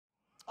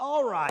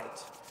All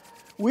right.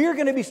 We are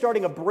going to be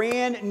starting a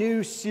brand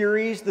new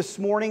series this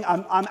morning.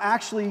 I'm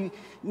actually,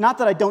 not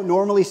that I don't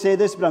normally say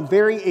this, but I'm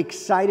very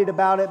excited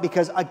about it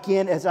because,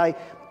 again, as I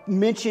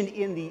mentioned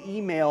in the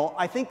email,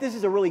 I think this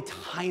is a really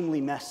timely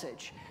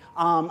message.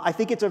 I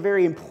think it's a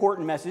very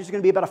important message. It's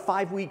going to be about a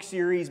 5-week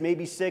series,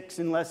 maybe 6,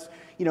 unless,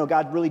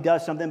 God really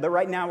does something. But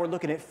right now we're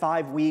looking at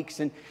 5 weeks.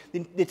 And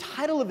the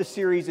title of the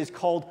series is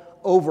called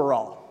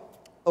Overall.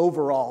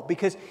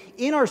 Because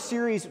in our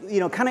series,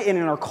 kind of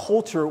in our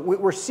culture,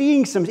 we're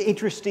seeing some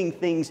interesting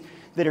things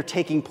that are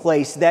taking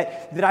place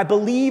that I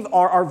believe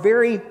are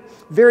very,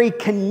 very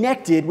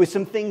connected with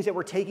some things that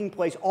were taking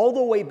place all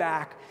the way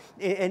back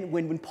and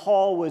when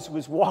Paul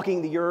was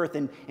walking the earth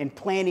and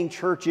planting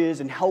churches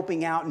and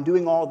helping out and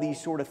doing all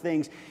these sort of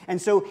things. And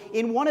so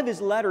in one of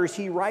his letters,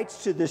 he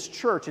writes to this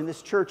church, and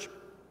this church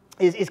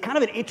is kind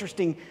of an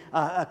interesting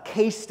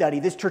case study.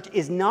 This church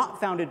is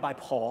not founded by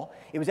Paul.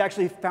 It was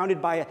actually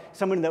founded by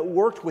someone that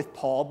worked with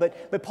Paul,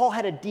 but Paul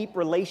had a deep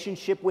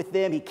relationship with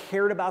them. He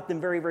cared about them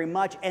very, very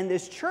much, and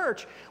this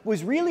church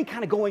was really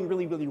kind of going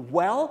really, really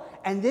well,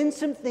 and then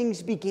some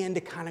things began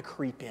to kind of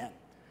creep in.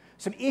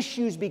 Some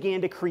issues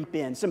began to creep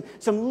in, some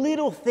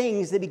little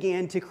things that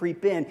began to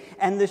creep in.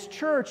 And this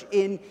church,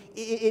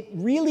 it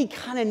really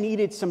kind of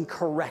needed some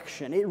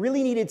correction. It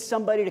really needed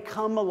somebody to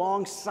come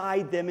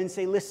alongside them and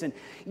say, listen,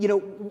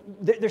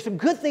 there's some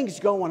good things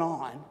going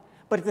on,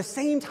 but at the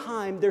same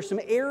time, there's some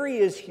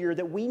areas here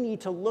that we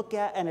need to look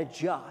at and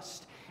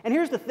adjust. And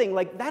here's the thing,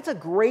 that's a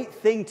great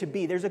thing to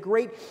be. There's a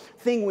great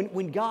thing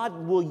when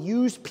God will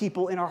use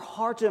people in our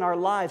hearts and our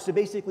lives to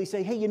basically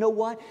say, hey, you know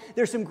what?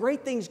 There's some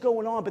great things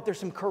going on, but there's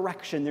some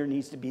correction that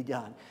needs to be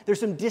done. There's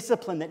some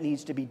discipline that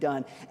needs to be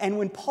done. And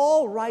when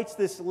Paul writes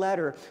this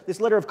letter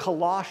of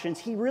Colossians,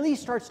 he really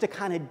starts to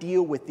kind of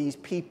deal with these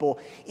people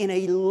in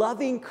a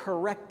loving,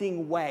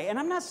 correcting way. And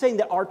I'm not saying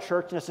that our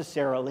church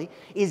necessarily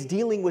is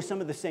dealing with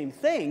some of the same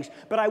things,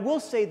 but I will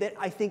say that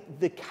I think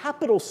the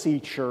capital C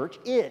church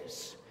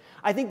is.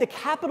 I think the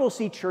capital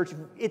C church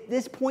at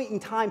this point in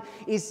time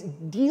is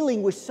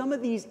dealing with some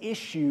of these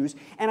issues,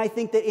 and I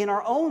think that in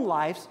our own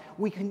lives,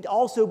 we can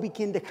also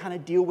begin to kind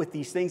of deal with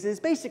these things. And it's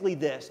basically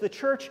this. The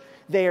church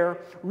there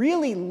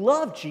really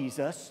loved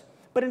Jesus,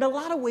 but in a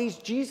lot of ways,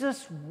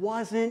 Jesus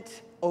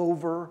wasn't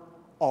over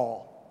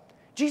all.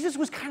 Jesus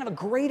was kind of a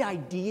great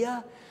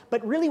idea,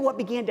 but really what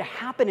began to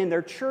happen in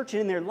their church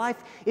and in their life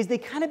is they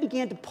kind of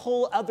began to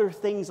pull other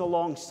things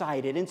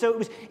alongside it. And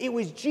so it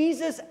was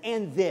Jesus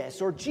and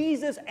this, or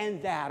Jesus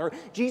and that, or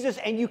Jesus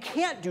and you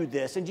can't do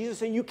this, and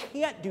Jesus and you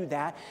can't do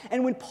that.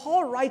 And when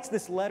Paul writes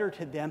this letter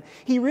to them,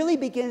 he really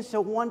begins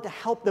to want to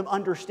help them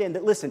understand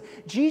that, listen,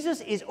 Jesus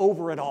is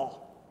over it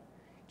all.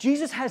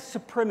 Jesus has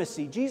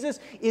supremacy. Jesus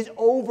is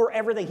over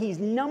everything. He's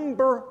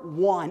number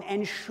one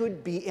and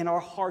should be in our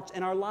hearts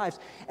and our lives.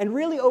 And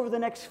really over the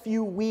next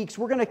few weeks,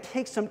 we're going to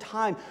take some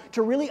time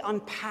to really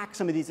unpack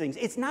some of these things.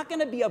 It's not going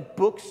to be a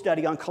book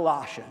study on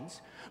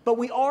Colossians, but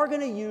we are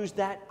going to use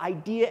that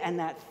idea and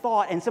that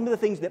thought and some of the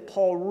things that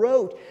Paul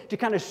wrote to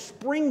kind of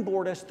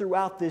springboard us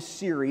throughout this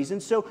series.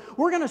 And so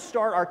we're going to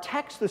start, our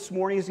text this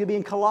morning is going to be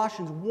in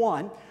Colossians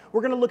 1. We're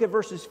going to look at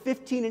verses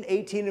 15 and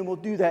 18, and we'll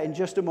do that in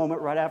just a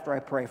moment right after I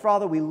pray.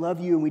 Father, we love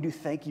you, and we do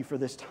thank you for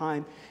this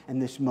time and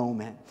this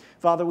moment.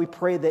 Father, we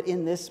pray that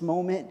in this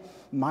moment,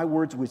 my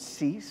words would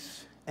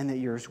cease and that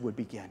yours would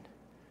begin.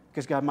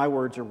 Because, God, my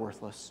words are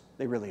worthless.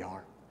 They really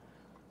are.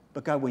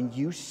 But, God, when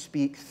you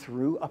speak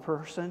through a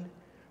person,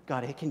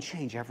 God, it can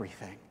change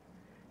everything.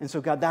 And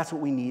so, God, that's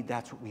what we need.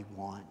 That's what we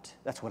want.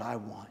 That's what I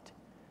want.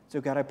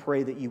 So, God, I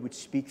pray that you would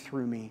speak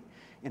through me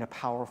in a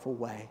powerful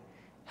way.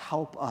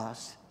 Help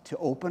us to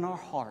open our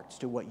hearts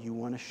to what you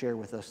want to share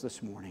with us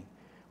this morning.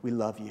 We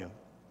love you,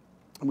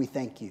 and we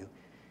thank you.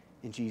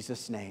 In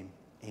Jesus' name,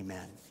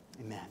 amen.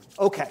 Amen.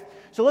 Okay,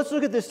 so let's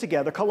look at this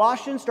together.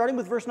 Colossians, starting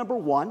with verse number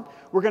 1,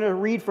 we're going to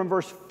read from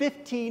verse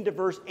 15 to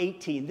verse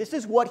 18. This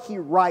is what he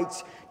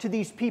writes to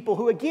these people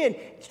who, again,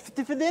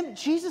 for them,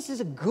 Jesus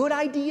is a good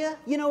idea,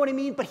 you know what I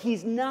mean? But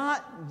he's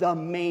not the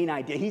main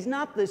idea. He's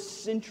not the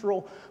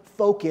central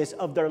focus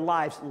of their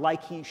lives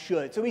like he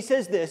should. So he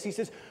says this, he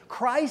says,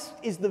 Christ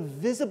is the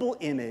visible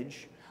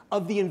image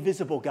of the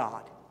invisible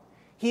God.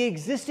 He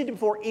existed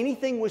before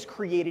anything was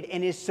created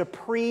and is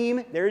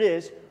supreme, there it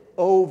is,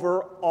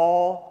 over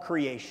all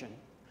creation.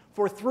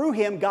 For through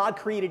him, God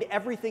created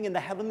everything in the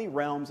heavenly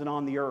realms and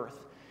on the earth.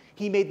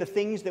 He made the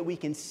things that we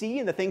can see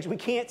and the things we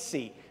can't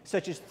see,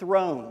 such as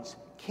thrones,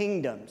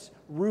 kingdoms,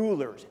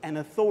 rulers, and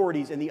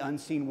authorities in the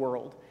unseen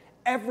world.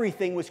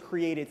 Everything was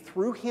created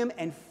through him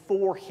and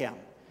for him.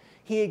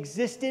 He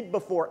existed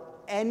before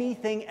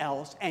anything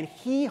else, and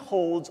he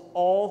holds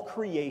all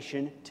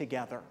creation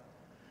together.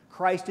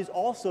 Christ is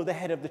also the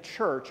head of the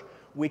church,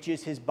 which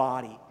is his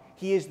body.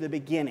 He is the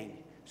beginning,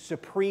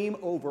 supreme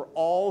over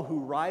all who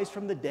rise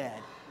from the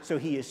dead, so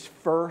he is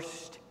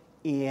first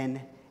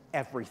in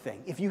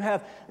everything. If you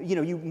have,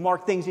 you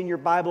mark things in your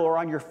Bible or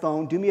on your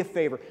phone, do me a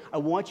favor. I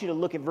want you to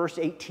look at verse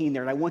 18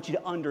 there, and I want you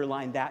to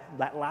underline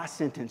that last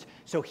sentence.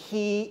 So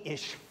he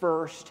is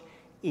first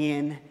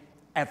in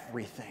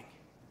everything.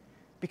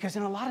 Because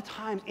in a lot of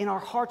times, in our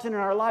hearts and in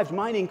our lives,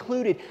 mine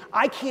included,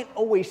 I can't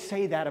always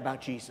say that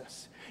about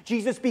Jesus.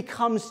 Jesus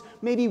becomes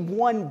maybe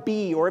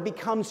 1B, or it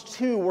becomes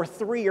 2 or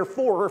 3 or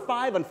 4 or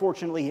 5,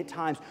 unfortunately, at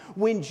times,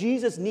 when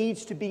Jesus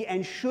needs to be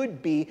and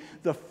should be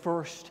the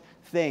first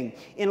thing.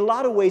 In a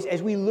lot of ways,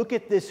 as we look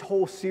at this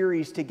whole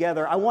series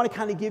together, I want to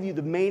kind of give you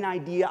the main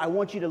idea. I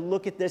want you to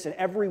look at this, and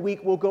every week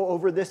we'll go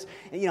over this,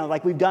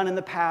 like we've done in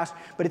the past,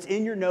 but it's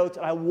in your notes,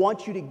 and I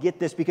want you to get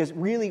this, because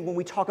really when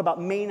we talk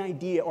about main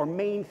idea or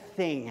main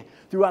thing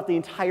throughout the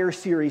entire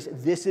series,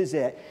 this is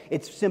it.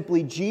 It's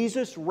simply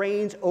Jesus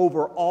reigns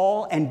over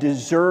all and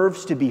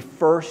deserves to be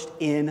first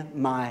in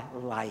my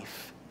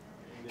life.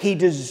 He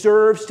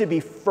deserves to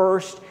be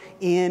first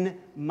in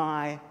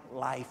my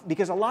life,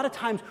 because a lot of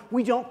times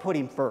we don't put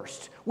him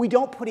first. We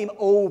don't put him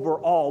over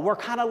all. We're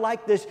kind of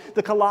like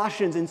the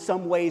Colossians in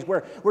some ways,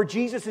 where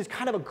Jesus is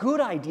kind of a good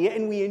idea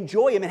and we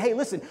enjoy him. And hey,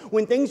 listen,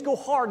 when things go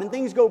hard and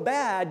things go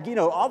bad,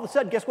 all of a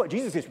sudden, guess what?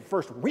 Jesus is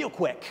first real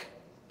quick.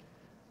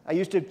 I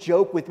used to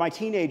joke with my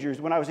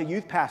teenagers when I was a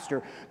youth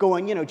pastor,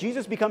 going,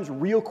 Jesus becomes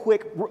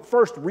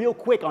first real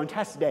quick on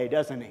test day,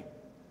 doesn't he?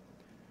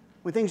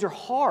 When things are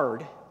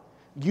hard,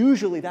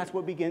 usually that's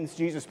what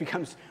Jesus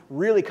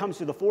really comes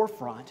to the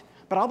forefront.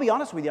 But I'll be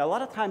honest with you, a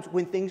lot of times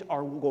when things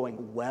are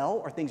going well,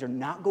 or things are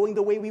not going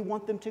the way we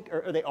want them to,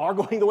 or they are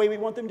going the way we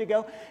want them to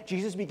go,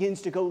 Jesus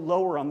begins to go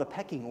lower on the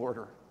pecking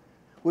order,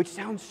 which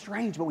sounds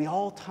strange, but we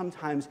all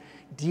sometimes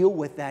deal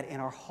with that in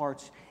our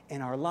hearts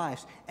and our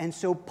lives. And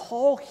so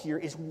Paul here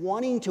is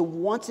wanting to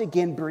once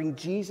again bring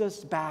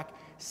Jesus back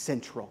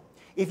central.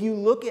 If you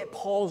look at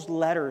Paul's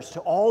letters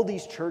to all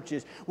these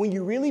churches, when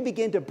you really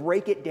begin to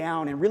break it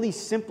down and really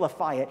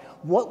simplify it,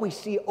 what we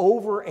see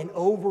over and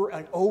over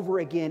and over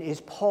again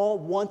is Paul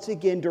once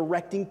again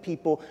directing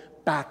people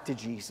back to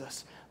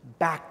Jesus,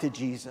 back to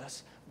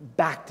Jesus,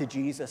 back to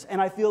Jesus.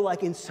 And I feel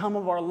like in some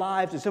of our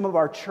lives and some of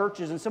our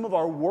churches and some of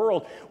our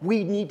world,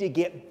 we need to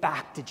get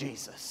back to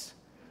Jesus.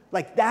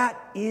 Like, that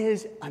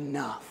is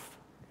enough.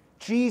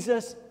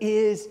 Jesus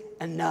is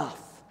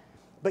enough.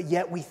 But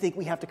yet we think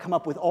we have to come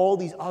up with all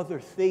these other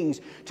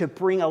things to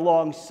bring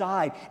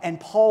alongside. And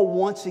Paul,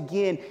 once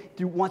again,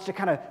 wants to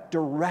kind of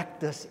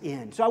direct us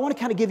in. So I want to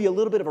kind of give you a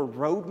little bit of a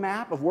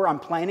roadmap of where I'm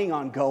planning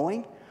on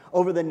going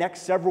over the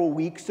next several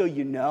weeks, so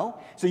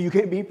you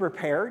can be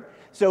prepared.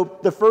 So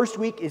the first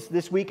week is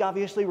this week,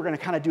 obviously. We're going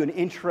to kind of do an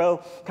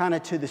intro kind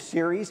of to the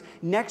series.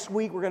 Next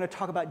week, we're going to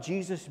talk about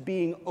Jesus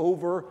being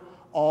over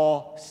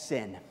all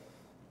sin.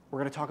 We're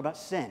going to talk about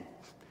sin.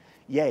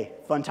 Yay,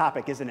 fun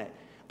topic, isn't it?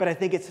 But I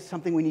think it's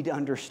something we need to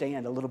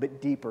understand a little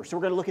bit deeper. So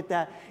we're going to look at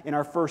that in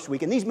our first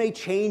week. And these may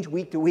change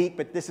week to week,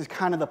 but this is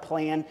kind of the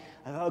plan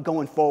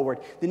going forward.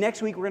 The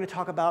next week, we're going to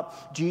talk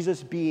about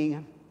Jesus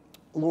being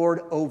Lord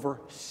over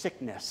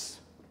sickness.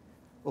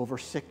 Over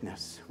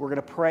sickness. We're going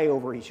to pray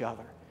over each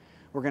other.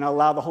 We're going to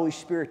allow the Holy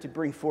Spirit to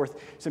bring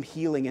forth some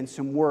healing and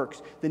some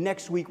works. The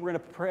next week, we're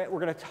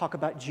going to talk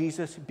about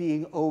Jesus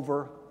being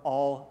over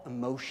all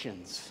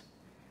emotions.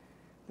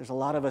 There's a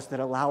lot of us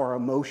that allow our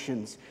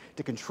emotions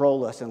to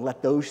control us and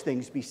let those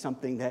things be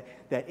something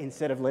that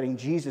instead of letting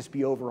Jesus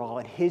be over all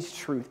and his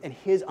truth and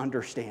his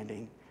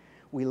understanding,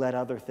 we let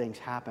other things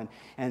happen.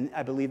 And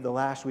I believe the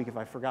last week, if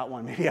I forgot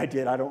one, maybe I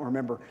did, I don't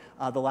remember.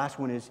 The last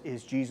one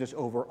is Jesus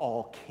over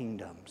all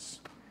kingdoms.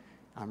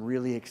 I'm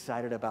really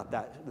excited about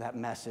that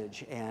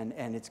message, and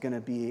it's going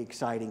to be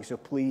exciting. So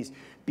please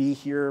be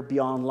here, be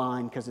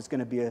online, because it's going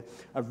to be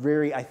a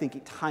very, I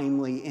think,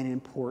 timely and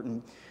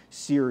important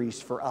series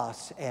for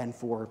us and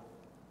for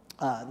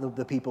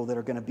the people that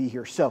are going to be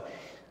here. So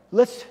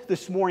let's,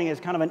 this morning, as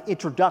kind of an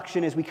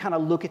introduction, as we kind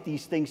of look at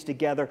these things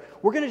together,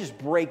 we're going to just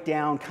break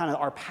down kind of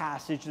our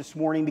passage this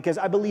morning, because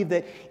I believe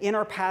that in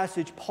our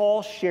passage,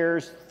 Paul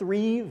shares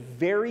 3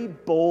 very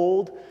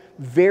bold,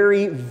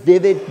 very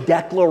vivid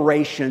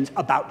declarations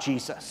about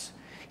Jesus.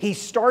 He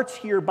starts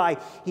here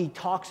he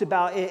talks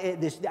about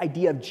this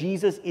idea of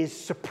Jesus is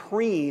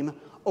supreme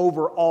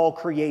over all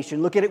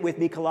creation. Look at it with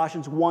me.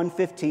 Colossians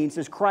 1:15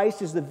 says,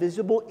 Christ is the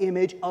visible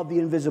image of the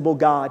invisible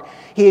God.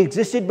 He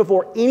existed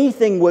before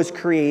anything was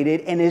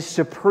created and is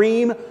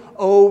supreme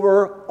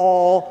over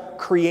all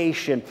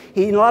creation.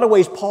 In a lot of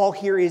ways, Paul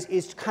here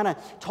is kind of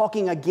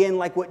talking again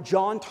like what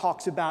John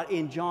talks about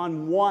in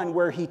John 1,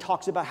 where he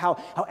talks about how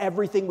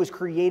everything was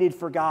created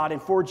for God and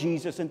for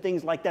Jesus and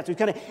things like that. So he's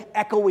kind of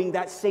echoing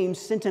that same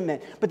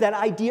sentiment. But that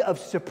idea of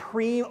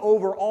supreme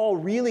over all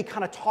really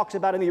kind of talks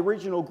about in the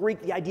original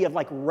Greek the idea of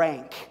like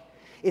rank.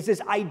 It's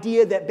this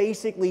idea that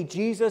basically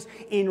Jesus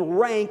in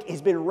rank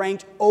has been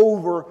ranked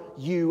over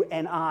you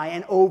and I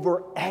and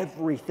over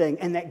everything,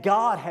 and that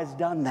God has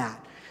done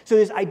that. So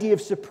this idea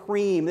of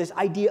supreme, this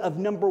idea of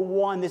number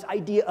one, this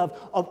idea of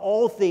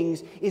all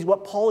things is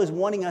what Paul is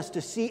wanting us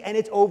to see, and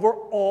it's over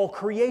all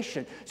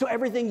creation. So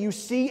everything you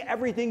see,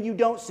 everything you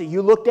don't see.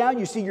 You look down,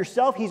 you see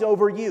yourself, he's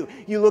over you.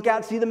 You look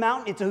out, see the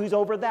mountain, it's who's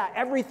over that.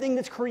 Everything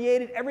that's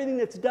created, everything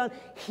that's done,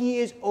 he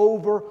is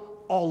over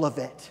all of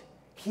it.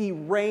 He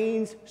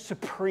reigns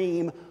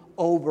supreme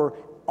over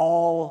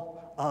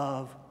all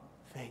of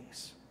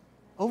things.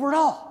 Over it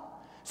all.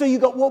 So you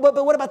go, well,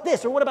 but what about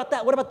this? Or what about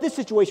that? What about this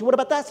situation? What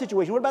about that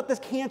situation? What about this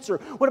cancer?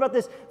 What about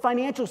this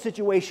financial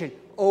situation?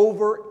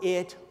 Over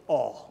it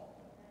all.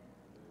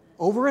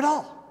 Over it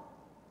all.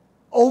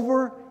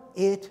 Over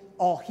it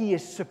all. He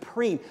is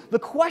supreme. The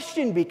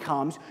question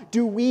becomes,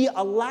 do we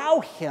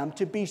allow him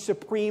to be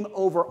supreme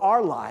over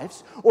our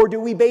lives? Or do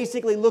we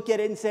basically look at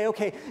it and say,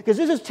 okay, because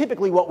this is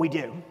typically what we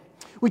do.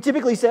 We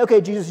typically say, okay,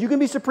 Jesus, you can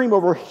be supreme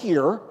over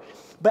here,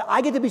 but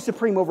I get to be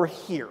supreme over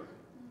here.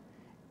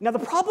 Now, the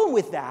problem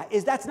with that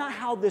is that's not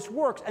how this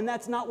works, and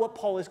that's not what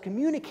Paul is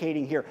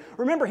communicating here.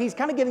 Remember, he's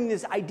kind of giving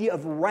this idea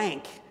of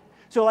rank.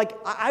 So, like,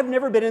 I've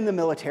never been in the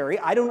military.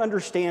 I don't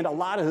understand a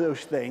lot of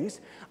those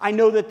things. I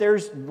know that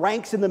there's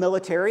ranks in the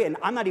military, and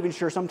I'm not even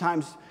sure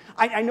sometimes.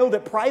 I know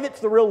that private's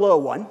the real low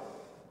one,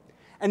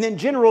 and then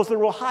general's the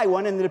real high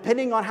one, and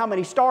depending on how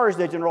many stars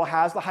the general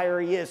has, the higher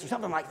he is, or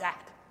something like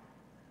that.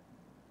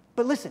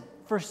 But listen,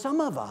 for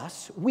some of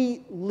us,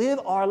 we live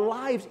our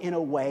lives in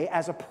a way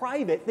as a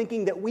private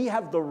thinking that we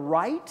have the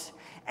right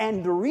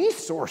and the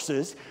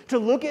resources to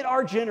look at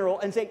our general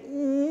and say,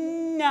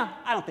 no,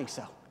 I don't think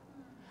so.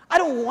 I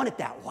don't want it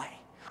that way.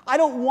 I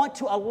don't want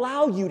to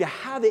allow you to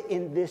have it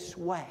in this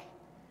way.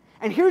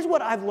 And here's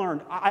what I've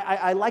learned.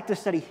 I like to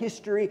study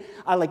history.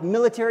 I like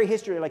military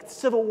history. I like the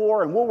Civil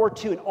War and World War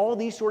II and all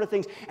these sort of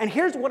things. And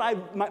here's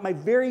what my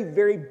very,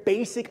 very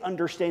basic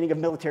understanding of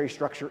military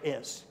structure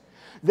is.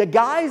 The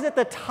guys at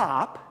the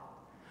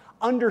top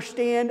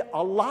understand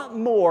a lot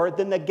more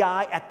than the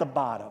guy at the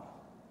bottom.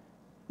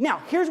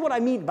 Now, here's what I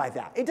mean by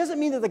that. It doesn't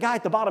mean that the guy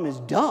at the bottom is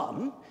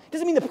dumb. It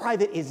doesn't mean the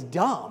private is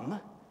dumb.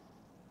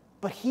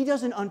 But he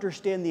doesn't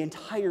understand the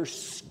entire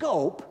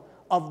scope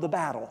of the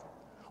battle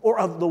or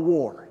of the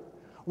war,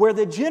 where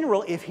the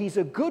general, if he's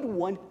a good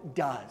one,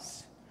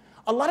 does.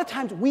 A lot of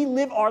times we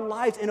live our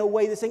lives in a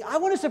way that's saying, I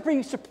want to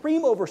be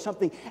supreme over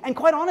something. And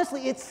quite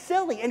honestly, it's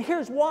silly. And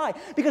here's why.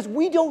 Because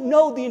we don't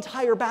know the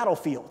entire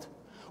battlefield.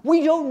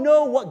 We don't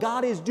know what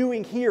God is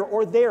doing here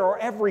or there or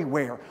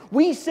everywhere.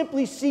 We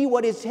simply see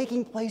what is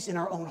taking place in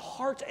our own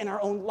hearts and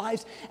our own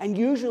lives. And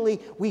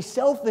usually we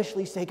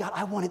selfishly say, God,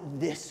 I want it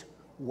this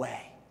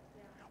way.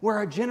 Where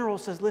our general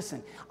says,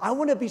 listen, I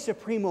want to be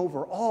supreme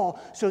over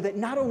all so that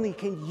not only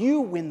can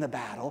you win the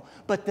battle,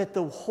 but that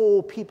the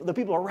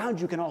people around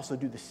you can also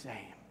do the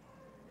same.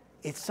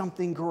 It's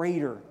something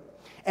greater.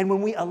 And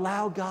when we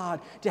allow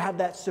God to have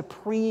that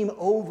supreme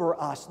over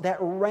us, that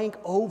rank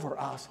over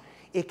us,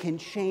 it can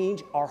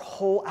change our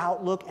whole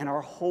outlook and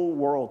our whole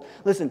world.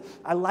 Listen,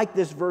 I like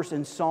this verse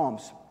in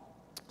Psalms.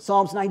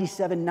 Psalms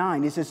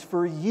 97:9. It says,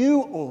 for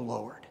you, O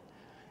Lord,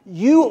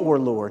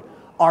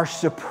 are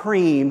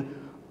supreme.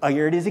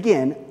 Here it is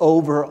again,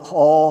 over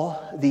all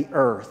the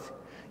earth.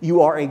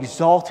 You are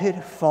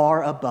exalted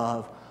far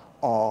above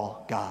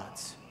all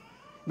gods.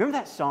 Remember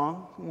that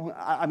song?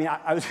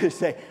 I was going to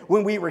say,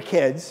 when we were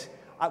kids,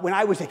 when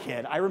I was a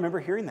kid, I remember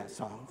hearing that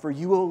song. For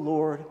you, O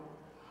Lord,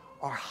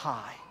 are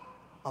high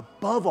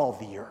above all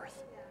the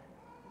earth.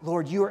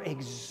 Lord, you are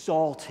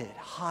exalted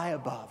high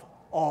above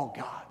all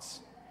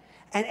gods.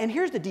 And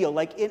here's the deal,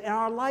 like in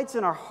our lives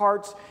and our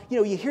hearts,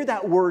 you hear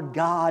that word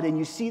God and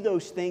you see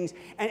those things.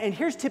 And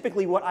here's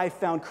typically what I've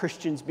found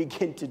Christians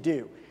begin to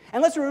do.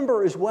 And let's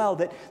remember as well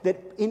that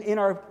in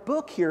our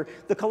book here,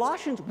 the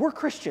Colossians were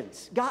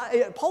Christians.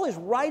 Paul is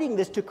writing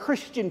this to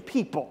Christian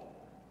people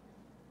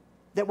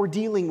that were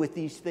dealing with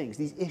these things,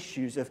 these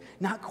issues of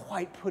not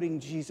quite putting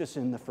Jesus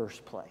in the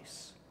first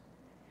place.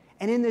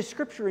 And in this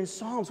scripture in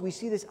Psalms, we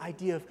see this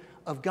idea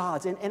of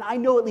gods. And I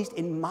know at least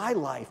in my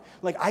life,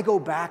 like I go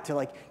back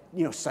to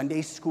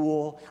Sunday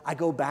school. I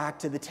go back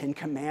to the Ten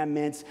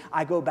Commandments.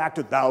 I go back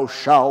to thou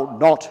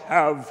shalt not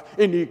have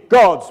any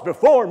gods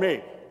before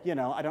me.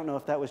 I don't know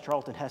if that was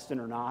Charlton Heston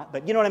or not,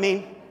 but you know what I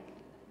mean?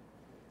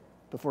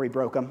 Before he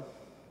broke them.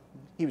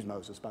 He was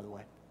Moses, by the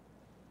way.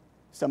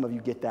 Some of you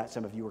get that.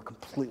 Some of you are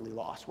completely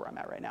lost where I'm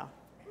at right now.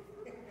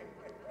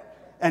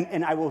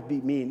 And I will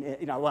be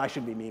mean. I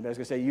shouldn't be mean, but I was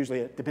going to say usually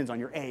it depends on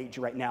your age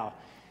right now,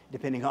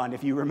 depending on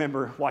if you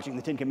remember watching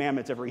the Ten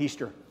Commandments every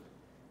Easter.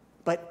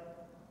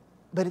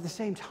 But at the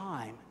same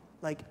time,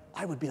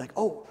 I would be like,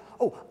 oh,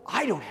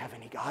 I don't have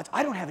any gods.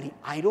 I don't have any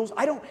idols.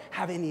 I don't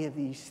have any of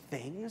these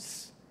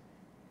things.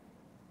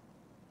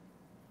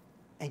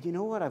 And you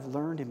know what I've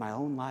learned in my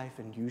own life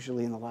and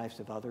usually in the lives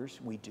of others?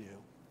 We do.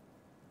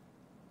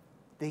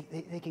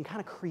 They can kind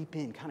of creep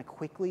in kind of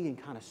quickly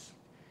and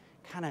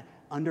kind of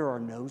under our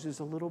noses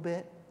a little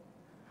bit.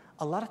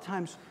 A lot of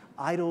times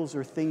idols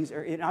are things,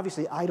 and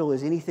obviously idol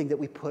is anything that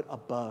we put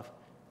above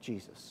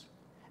Jesus.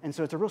 And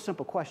so it's a real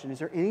simple question. Is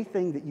there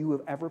anything that you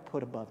have ever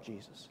put above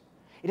Jesus?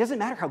 It doesn't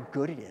matter how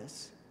good it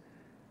is.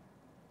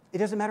 It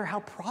doesn't matter how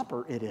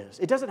proper it is.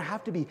 It doesn't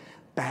have to be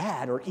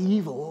bad or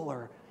evil,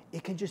 or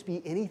it can just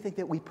be anything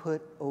that we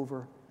put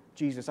over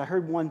Jesus. I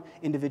heard one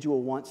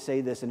individual once say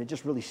this, and it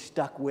just really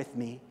stuck with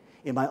me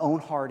in my own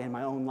heart and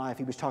my own life.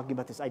 He was talking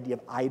about this idea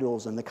of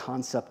idols and the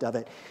concept of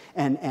it.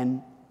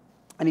 And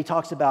he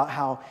talks about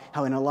how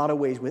in a lot of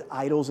ways with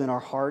idols in our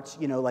hearts,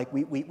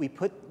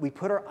 we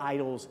put our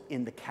idols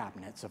in the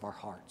cabinets of our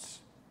hearts.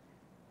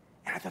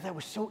 And I thought that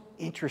was so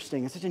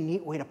interesting. It's such a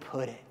neat way to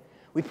put it.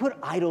 We put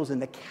idols in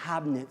the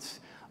cabinets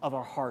of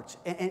our hearts.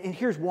 And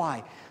here's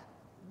why.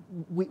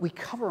 We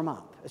cover them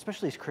up,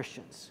 especially as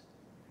Christians.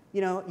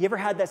 You know, you ever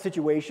had that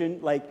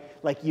situation, if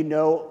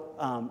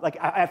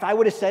I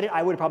would have said it,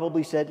 I would have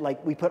probably said,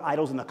 like, we put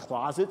idols in the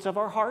closets of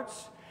our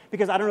hearts.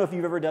 Because I don't know if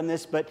you've ever done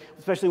this, but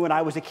especially when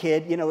I was a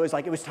kid, you know,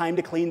 it was time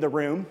to clean the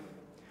room.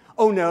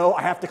 Oh no,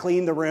 I have to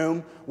clean the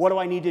room. What do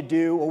I need to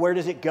do? Well, where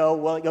does it go?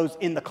 Well, it goes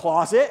in the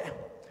closet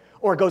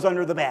or it goes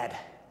under the bed.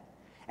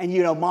 And,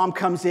 you know, mom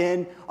comes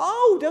in,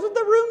 oh, doesn't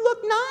the room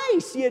look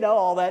nice? You know,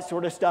 all that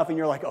sort of stuff. And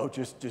you're like, oh,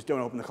 just don't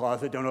open the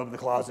closet, don't open the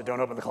closet, don't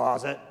open the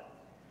closet.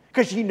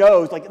 Because she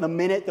knows, like, the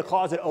minute the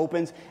closet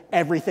opens,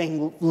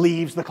 everything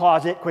leaves the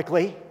closet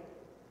quickly.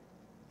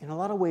 In a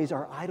lot of ways,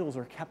 our idols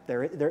are kept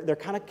there. They're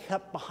kind of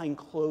kept behind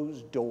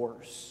closed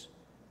doors,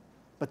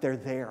 but they're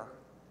there.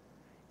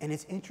 And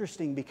it's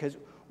interesting because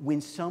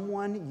when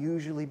someone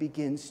usually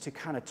begins to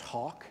kind of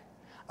talk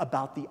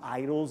about the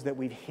idols that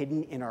we've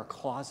hidden in our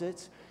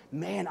closets,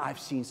 man, I've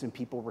seen some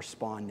people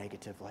respond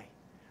negatively.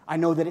 I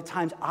know that at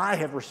times I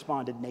have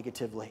responded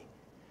negatively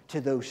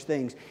to those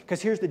things.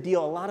 Because here's the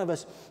deal. A lot of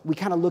us, we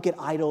kind of look at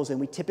idols and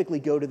we typically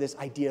go to this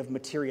idea of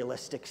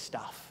materialistic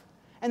stuff.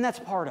 And that's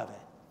part of it.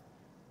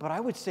 But I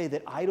would say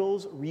that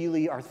idols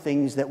really are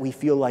things that we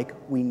feel like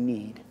we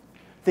need.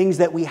 Things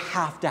that we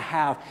have to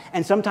have.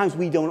 And sometimes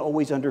we don't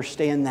always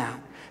understand that.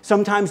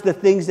 Sometimes the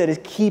things that is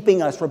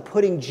keeping us from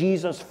putting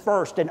Jesus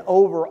first and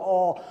over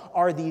all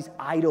are these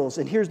idols.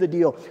 And here's the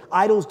deal.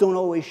 Idols don't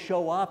always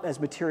show up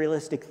as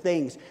materialistic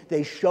things.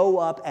 They show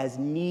up as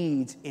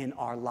needs in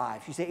our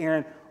lives. You say,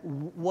 Aaron,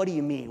 what do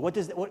you mean? What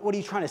are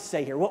you trying to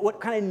say here? What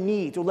kind of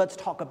needs? Well, let's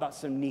talk about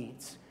some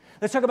needs.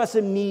 Let's talk about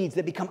some needs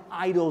that become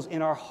idols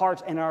in our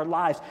hearts and our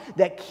lives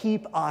that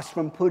keep us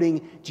from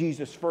putting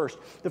Jesus first.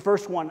 The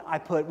first one I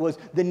put was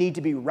the need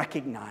to be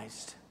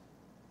recognized.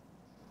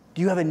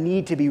 Do you have a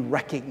need to be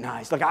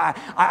recognized? Like,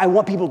 I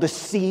want people to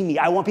see me.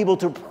 I want people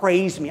to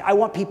praise me. I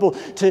want people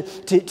to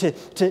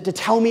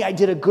tell me I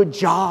did a good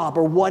job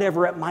or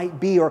whatever it might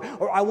be.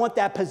 Or I want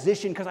that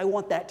position because I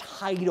want that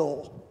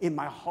title in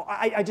my heart.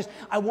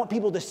 I want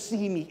people to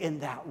see me in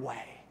that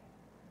way.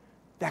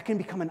 That can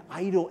become an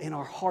idol in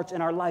our hearts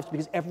and our lives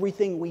because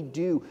everything we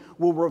do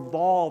will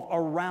revolve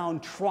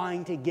around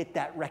trying to get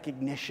that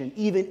recognition,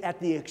 even at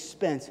the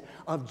expense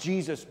of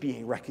Jesus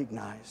being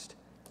recognized.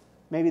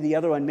 Maybe the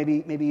other one,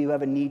 maybe you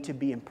have a need to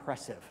be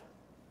impressive.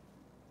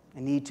 A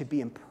need to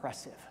be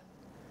impressive.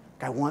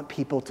 I want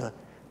people to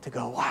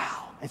go,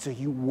 wow. And so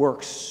you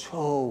work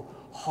so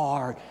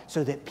hard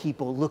so that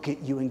people look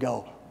at you and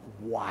go,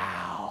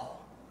 wow.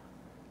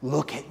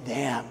 Look at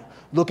them.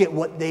 Look at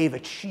what they've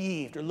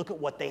achieved, or look at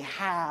what they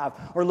have,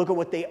 or look at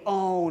what they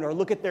own, or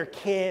look at their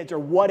kids, or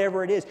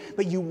whatever it is.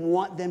 But you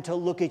want them to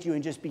look at you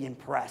and just be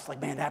impressed. Like,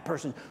 man, that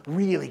person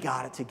really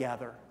got it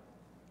together.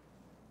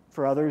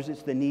 For others,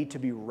 it's the need to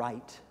be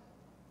right.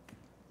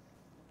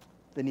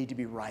 The need to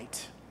be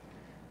right.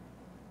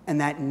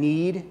 And that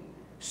need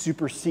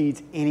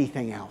supersedes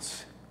anything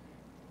else.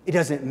 It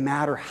doesn't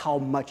matter how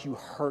much you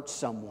hurt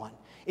someone.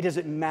 It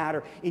doesn't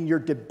matter in your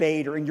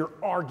debate or in your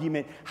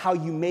argument how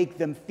you make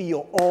them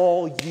feel.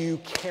 All you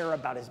care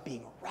about is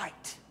being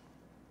right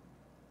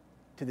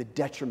to the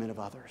detriment of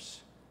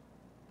others.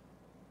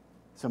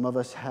 Some of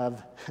us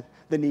have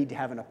the need to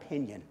have an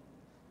opinion.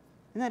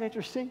 Isn't that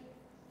interesting?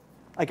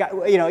 Like,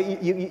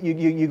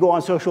 you go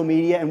on social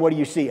media and what do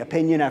you see?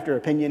 Opinion after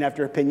opinion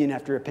after opinion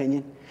after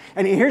opinion.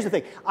 And here's the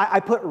thing. I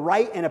put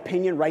right and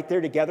opinion right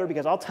there together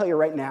because I'll tell you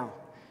right now,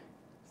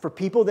 for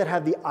people that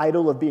have the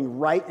idol of being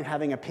right and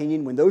having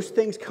opinion, when those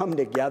things come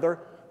together,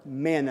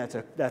 man,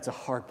 that's a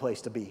hard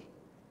place to be.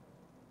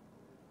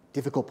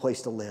 Difficult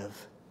place to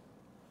live.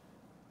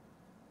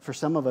 For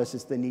some of us,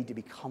 it's the need to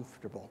be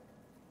comfortable.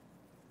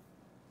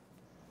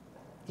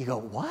 You go,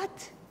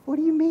 what? What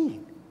do you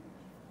mean?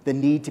 The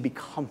need to be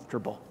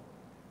comfortable.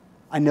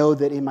 I know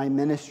that in my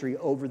ministry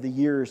over the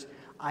years,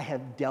 I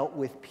have dealt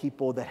with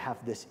people that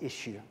have this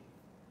issue.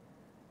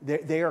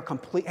 They are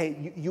complete.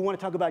 Hey, you want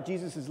to talk about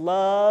Jesus'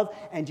 love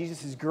and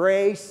Jesus'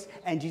 grace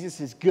and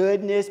Jesus'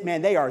 goodness?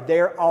 Man, they are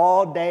there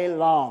all day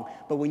long.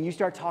 But when you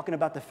start talking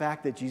about the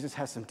fact that Jesus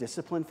has some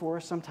discipline for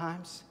us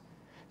sometimes,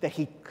 that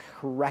he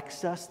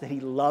corrects us, that he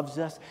loves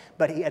us,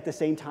 but at the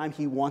same time,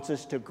 he wants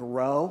us to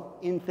grow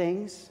in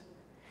things.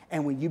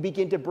 And when you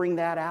begin to bring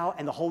that out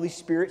and the Holy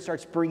Spirit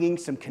starts bringing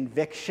some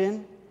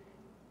conviction,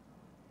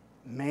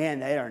 man,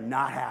 they are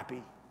not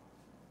happy.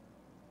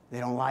 They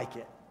don't like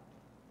it.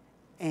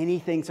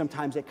 Anything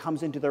sometimes that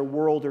comes into their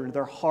world or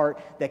their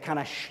heart that kind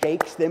of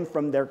shakes them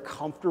from their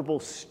comfortable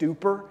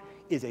stupor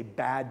is a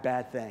bad,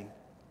 bad thing.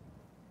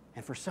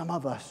 And for some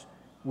of us,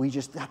 we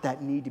just got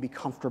that need to be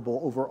comfortable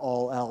over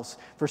all else.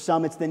 For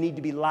some, it's the need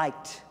to be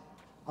liked.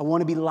 I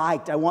want to be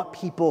liked. I want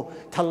people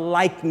to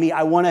like me.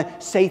 I want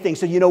to say things.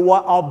 So you know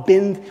what? I'll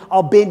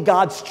bend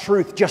God's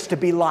truth just to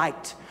be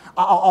liked.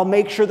 I'll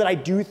make sure that I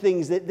do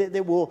things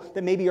that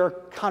maybe are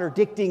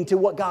contradicting to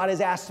what God has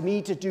asked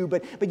me to do.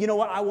 But you know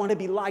what? I want to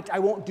be liked. I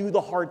won't do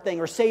the hard thing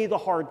or say the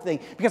hard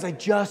thing because I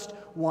just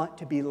want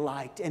to be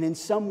liked. And in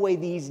some way,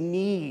 these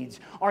needs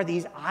are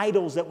these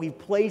idols that we've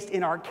placed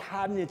in our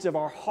cabinets of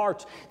our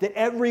hearts that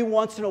every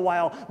once in a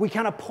while we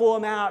kind of pull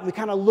them out and we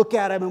kind of look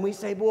at them and we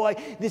say, boy,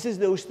 this is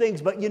those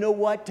things. But you know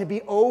what? To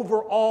be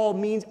over all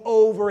means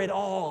over it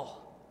all.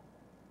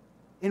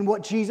 And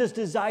what Jesus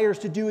desires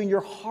to do in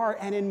your heart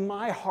and in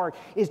my heart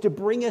is to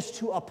bring us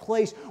to a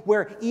place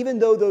where even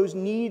though those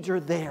needs are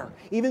there,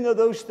 even though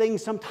those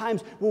things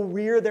sometimes will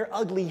rear their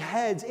ugly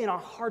heads in our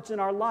hearts and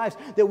our lives,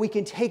 that we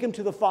can take them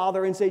to the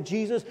Father and say,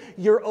 Jesus,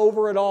 you're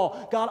over it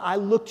all. God, I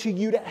look to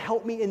you to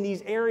help me in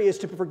these areas,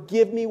 to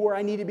forgive me where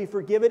I need to be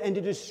forgiven, and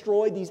to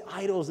destroy these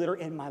idols that are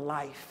in my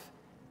life.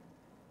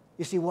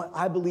 You see, what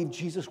I believe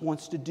Jesus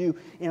wants to do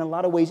in a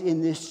lot of ways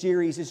in this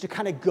series is to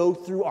kind of go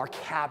through our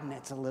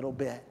cabinets a little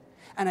bit.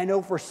 And I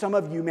know for some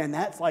of you, man,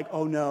 that's like,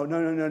 oh, no,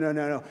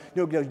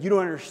 you don't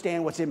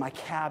understand what's in my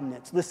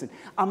cabinets. Listen,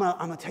 I'm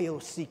gonna tell you a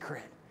little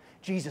secret.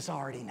 Jesus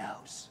already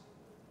knows.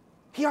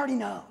 He already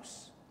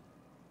knows.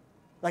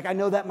 Like, I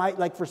know that might,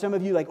 like, for some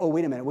of you, like, oh,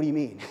 wait a minute, what do you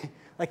mean?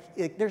 like,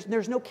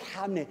 there's no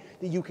cabinet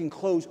that you can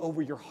close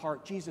over your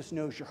heart. Jesus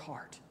knows your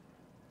heart.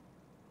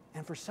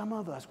 And for some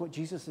of us, what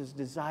Jesus is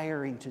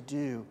desiring to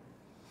do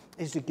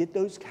is to get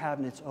those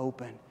cabinets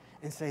open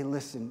and say,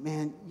 listen,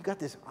 man, you got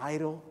this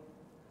idol.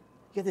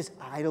 You got this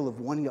idol of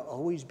wanting to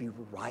always be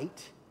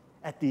right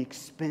at the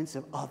expense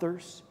of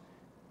others.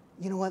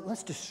 You know what?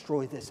 Let's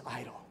destroy this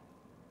idol.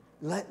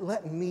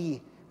 Let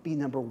me be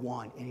number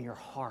one in your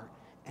heart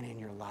and in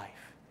your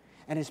life.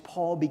 And as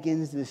Paul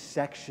begins this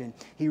section,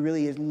 he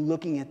really is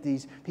looking at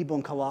these people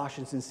in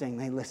Colossians and saying,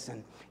 hey,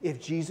 listen,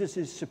 if Jesus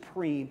is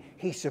supreme,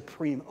 he's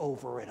supreme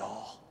over it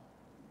all.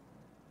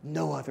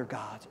 No other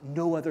gods,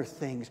 no other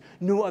things,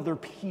 no other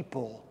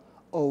people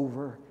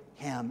over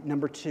him.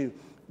 Number two,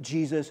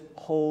 Jesus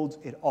holds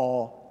it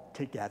all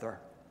together.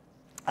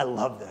 I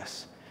love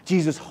this.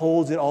 Jesus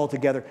holds it all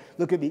together.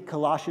 Look at me,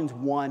 Colossians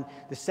 1,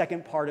 the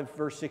second part of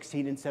verse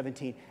 16 and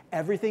 17.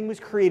 Everything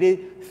was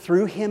created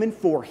through him and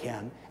for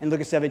him. And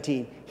look at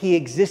 17. He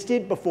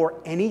existed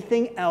before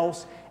anything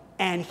else,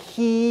 and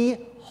he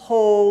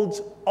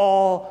holds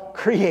all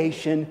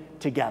creation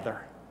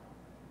together.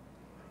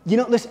 You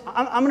know, listen,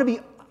 I'm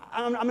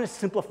going to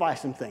simplify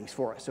some things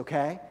for us,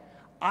 okay?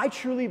 I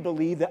truly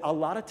believe that a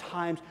lot of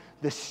times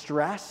the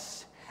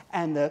stress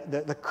and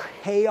the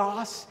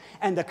chaos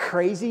and the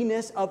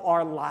craziness of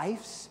our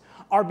lives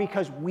are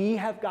because we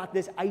have got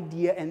this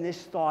idea and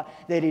this thought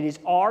that it is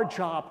our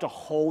job to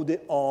hold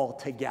it all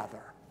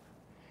together.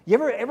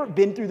 You ever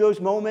been through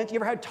those moments? You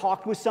ever had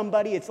talked with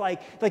somebody? It's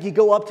like you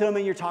go up to them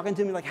and you're talking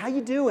to them, like, how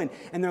you doing?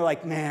 And they're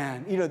like,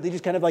 man, you know, they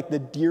just kind of like the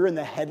deer in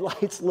the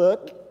headlights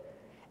look.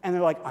 And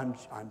they're like, I'm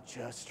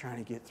just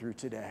trying to get through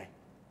today.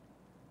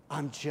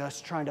 I'm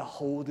just trying to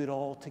hold it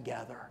all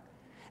together.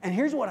 And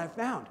here's what I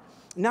found.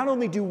 Not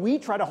only do we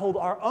try to hold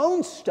our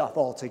own stuff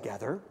all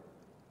together,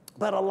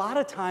 but a lot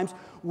of times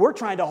we're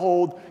trying to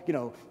hold, you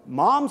know,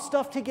 mom's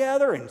stuff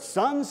together and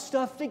son's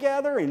stuff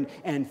together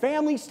and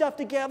family stuff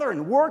together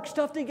and work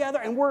stuff together.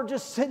 And we're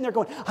just sitting there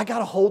going, I got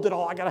to hold it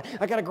all. I got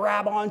to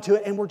grab onto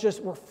it. And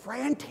we're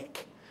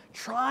frantic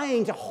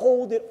trying to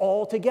hold it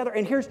all together.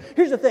 And here's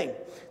the thing.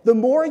 The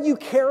more you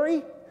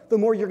carry, the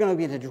more you're going to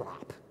be able to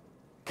drop.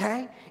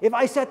 Okay? If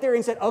I sat there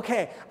and said,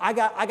 okay, I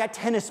got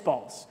tennis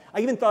balls. I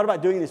even thought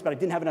about doing this, but I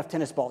didn't have enough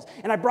tennis balls.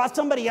 And I brought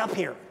somebody up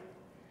here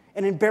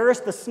and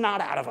embarrassed the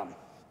snot out of them.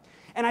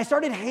 And I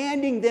started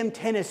handing them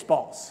tennis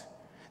balls.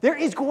 There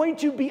is going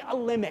to be a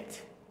limit.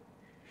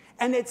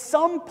 And at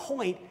some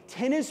point,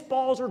 tennis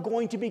balls are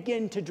going to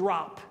begin to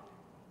drop.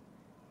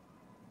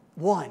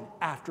 One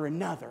after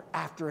another,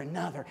 after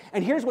another.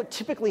 And here's what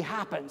typically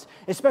happens,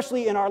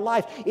 especially in our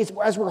life, is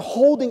as we're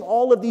holding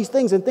all of these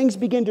things and things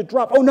begin to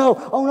drop. Oh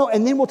no,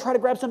 and then we'll try to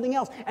grab something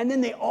else. And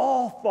then they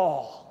all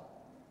fall.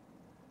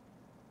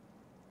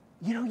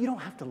 You know, you don't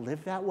have to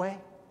live that way.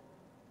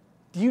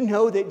 Do you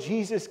know that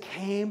Jesus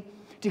came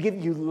to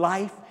give you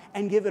life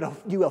and give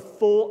you a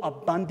full,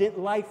 abundant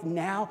life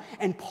now?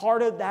 And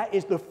part of that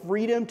is the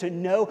freedom to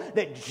know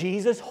that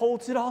Jesus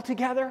holds it all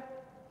together,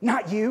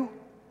 not you.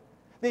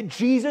 That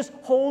Jesus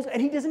holds,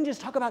 and he doesn't just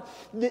talk about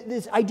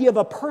this idea of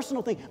a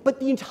personal thing,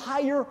 but the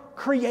entire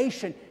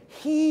creation.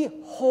 He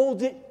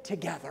holds it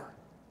together.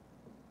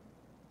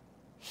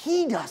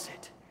 He does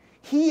it.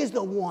 He is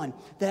the one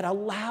that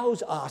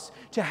allows us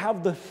to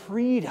have the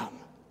freedom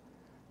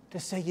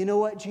to say, you know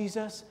what,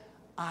 Jesus,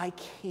 I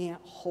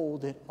can't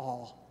hold it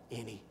all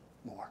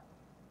anymore.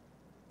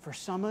 For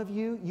some of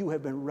you, you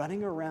have been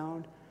running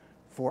around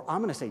for, I'm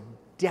going to say,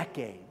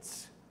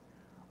 decades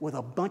with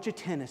a bunch of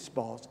tennis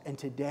balls, and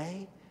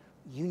today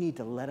you need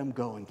to let them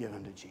go and give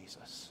them to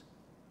Jesus.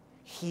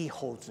 He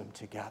holds them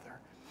together.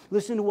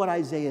 Listen to what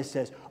Isaiah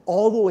says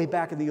all the way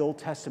back in the Old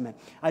Testament.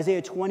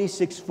 Isaiah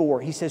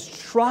 26:4. He says,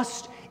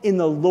 trust in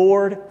the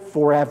Lord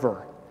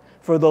forever,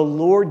 for the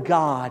Lord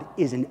God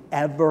is an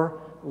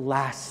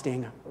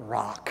everlasting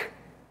rock.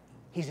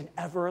 He's an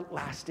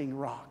everlasting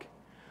rock.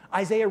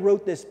 Isaiah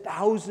wrote this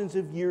thousands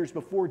of years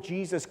before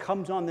Jesus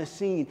comes on the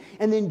scene.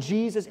 And then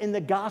Jesus in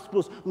the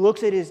Gospels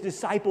looks at his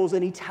disciples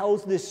and he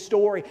tells this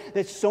story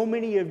that so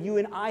many of you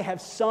and I have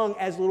sung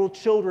as little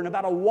children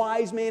about a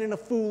wise man and a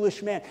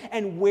foolish man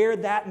and where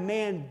that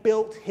man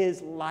built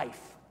his life.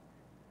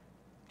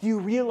 Do you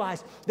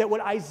realize that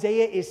what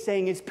Isaiah is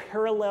saying is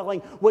paralleling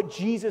what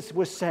Jesus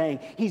was saying?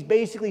 He's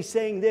basically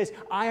saying this: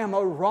 I am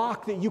a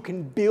rock that you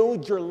can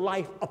build your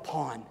life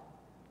upon.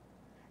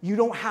 You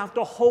don't have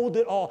to hold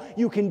it all.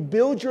 You can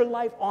build your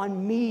life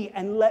on me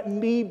and let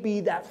me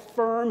be that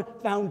firm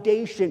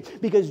foundation,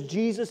 because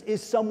Jesus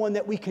is someone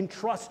that we can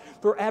trust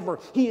forever.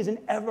 He is an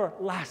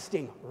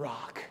everlasting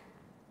rock.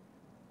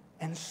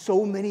 And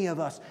so many of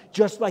us,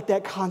 just like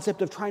that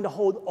concept of trying to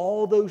hold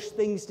all those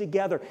things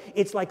together,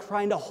 it's like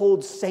trying to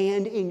hold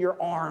sand in your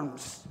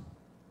arms.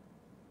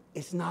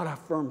 It's not a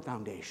firm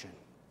foundation.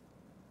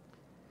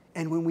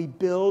 And when we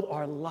build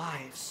our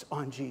lives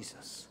on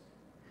Jesus,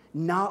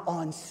 not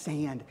on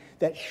sand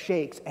that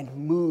shakes and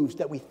moves,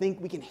 that we think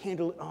we can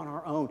handle it on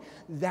our own,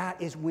 that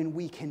is when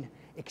we can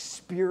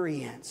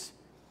experience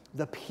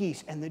the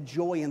peace and the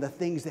joy and the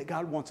things that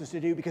God wants us to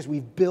do, because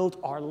we've built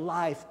our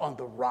life on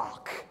the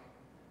rock,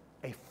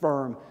 a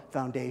firm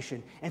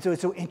foundation. And so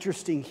it's so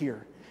interesting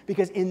here,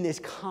 because in this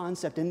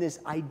concept, in this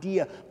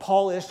idea,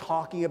 Paul is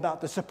talking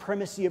about the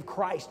supremacy of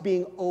Christ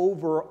being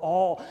over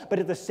all. But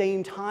at the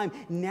same time,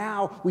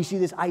 now we see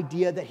this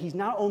idea that he's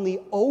not only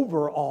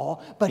over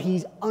all, but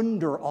he's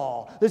under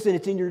all. Listen,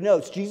 it's in your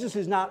notes. Jesus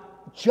is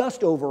not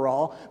just over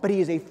all, but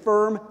he is a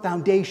firm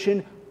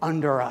foundation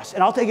under us.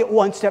 And I'll take it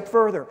one step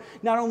further.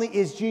 Not only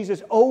is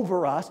Jesus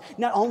over us,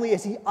 not only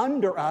is he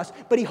under us,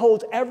 but he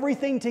holds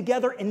everything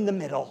together in the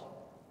middle.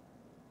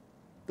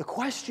 The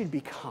question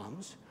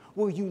becomes,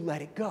 will you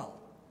let it go?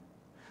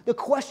 The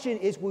question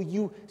is, will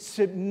you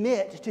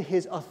submit to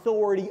his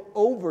authority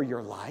over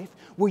your life?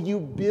 Will you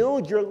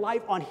build your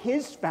life on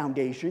his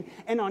foundation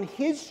and on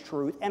his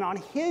truth and on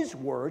his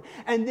word?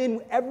 And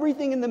then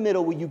everything in the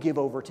middle, will you give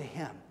over to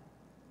him?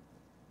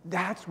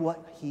 That's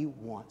what he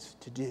wants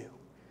to do.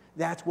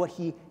 That's what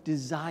he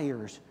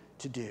desires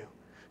to do.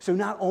 So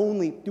not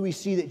only do we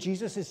see that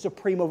Jesus is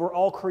supreme over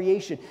all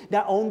creation,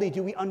 not only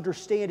do we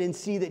understand and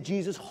see that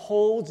Jesus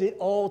holds it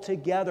all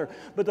together,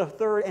 but the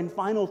third and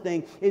final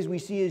thing is we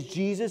see is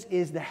Jesus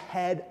is the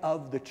head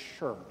of the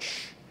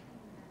church.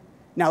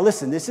 Now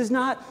listen, this is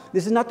not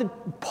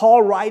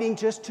Paul writing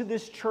just to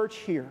this church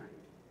here.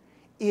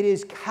 It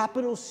is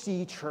capital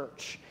C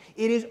church.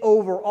 It is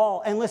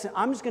overall. And listen,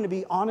 I'm just going to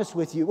be honest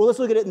with you. Well, let's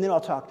look at it and then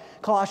I'll talk.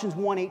 Colossians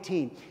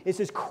 1:18. It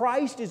says,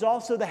 Christ is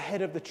also the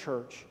head of the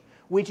church,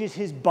 which is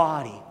his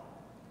body.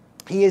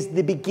 He is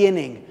the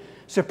beginning,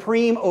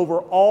 supreme over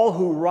all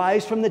who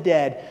rise from the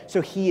dead,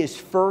 so he is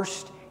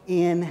first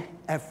in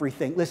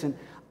everything. Listen,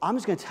 I'm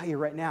just going to tell you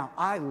right now,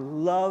 I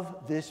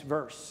love this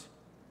verse.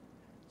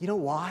 You know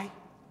why?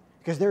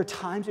 Because there are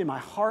times in my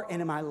heart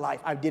and in my life,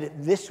 I did it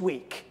this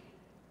week,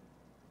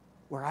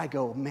 where I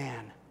go,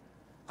 man,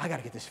 I got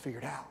to get this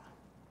figured out.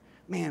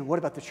 Man, what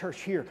about the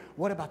church here?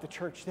 What about the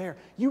church there?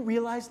 You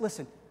realize,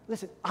 listen,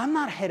 I'm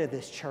not head of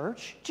this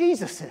church.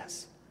 Jesus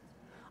is.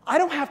 I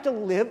don't have to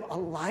live a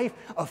life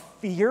of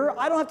fear.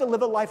 I don't have to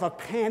live a life of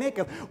panic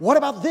of, what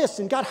about this?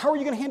 And God, how are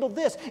you going to handle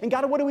this? And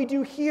God, what do we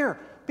do here?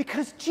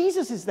 Because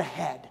Jesus is the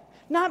head,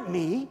 not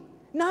me,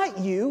 not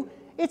you.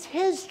 It's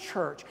his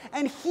church.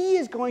 And he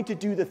is going to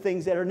do the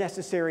things that are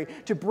necessary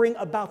to bring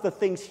about the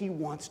things he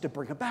wants to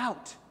bring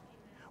about.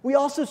 We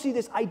also see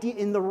this idea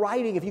in the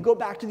writing. If you go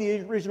back to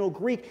the original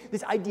Greek,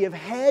 this idea of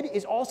head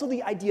is also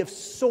the idea of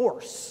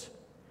source.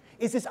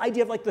 It's this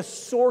idea of like the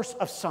source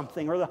of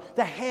something, or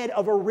the head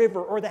of a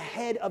river, or the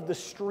head of the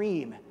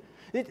stream.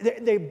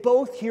 They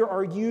both here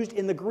are used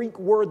in the Greek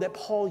word that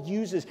Paul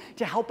uses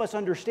to help us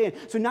understand.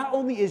 So not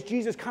only is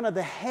Jesus kind of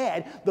the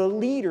head, the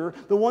leader,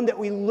 the one that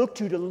we look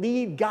to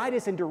lead, guide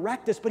us, and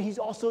direct us, but he's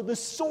also the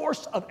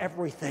source of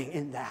everything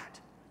in that.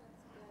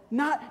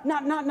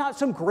 Not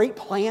some great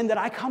plan that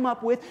I come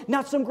up with,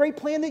 not some great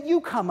plan that you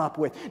come up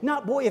with.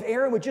 Not, boy, if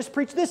Aaron would just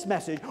preach this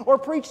message or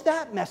preach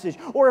that message,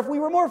 or if we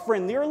were more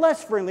friendly or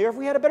less friendly, or if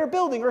we had a better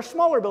building or a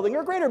smaller building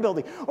or a greater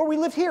building, or we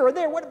lived here or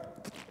there.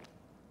 What?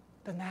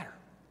 Doesn't matter.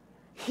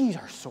 He's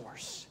our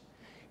source.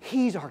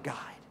 He's our guide.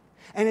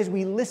 And as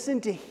we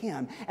listen to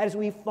him, as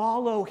we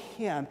follow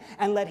him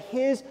and let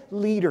his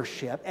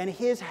leadership and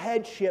his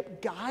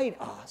headship guide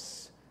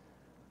us,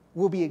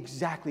 we'll be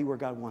exactly where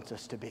God wants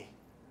us to be.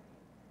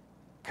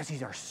 Because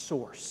he's our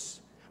source.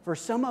 For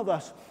some of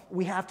us,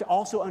 we have to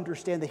also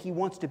understand that he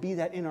wants to be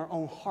that in our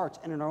own hearts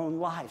and in our own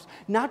lives.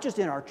 Not just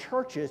in our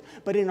churches,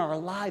 but in our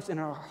lives and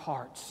our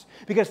hearts.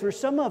 Because for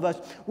some of us,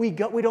 we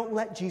don't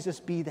let Jesus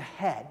be the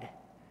head.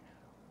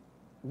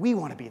 We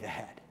want to be the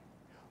head.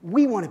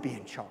 We want to be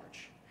in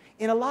charge.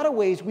 In a lot of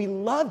ways, we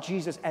love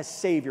Jesus as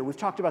Savior. We've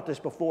talked about this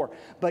before.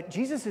 But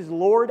Jesus is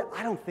Lord?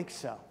 I don't think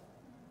so.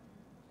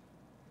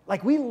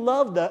 Like, we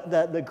love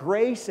the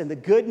grace and the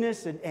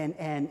goodness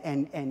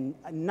and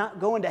not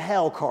going to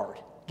hell card.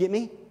 Get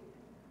me?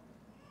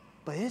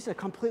 But it's a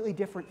completely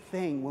different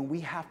thing when we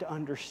have to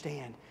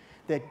understand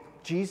that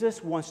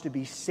Jesus wants to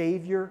be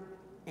Savior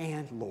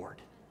and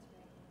Lord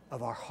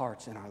of our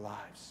hearts and our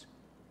lives.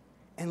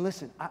 And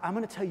listen, I'm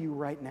going to tell you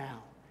right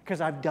now,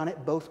 because I've done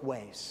it both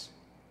ways.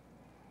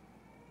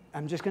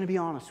 I'm just going to be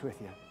honest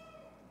with you.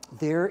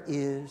 There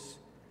is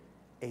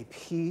a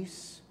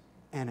peace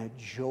and a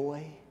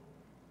joy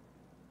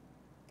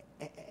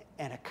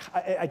and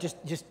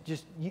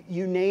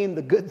you name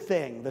the good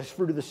thing, the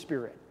fruit of the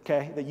Spirit,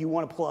 okay, that you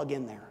want to plug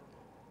in there,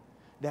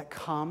 that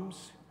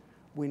comes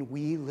when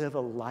we live a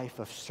life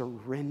of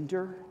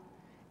surrender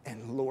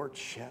and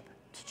lordship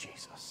to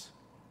Jesus.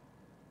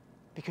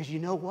 Because you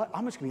know what?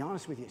 I'm just going to be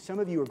honest with you. Some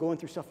of you are going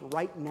through stuff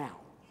right now.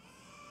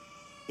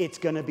 It's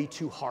going to be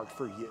too hard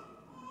for you.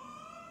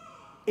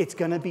 It's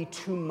going to be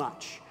too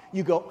much.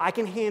 You go, I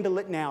can handle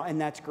it now, and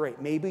that's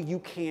great. Maybe you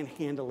can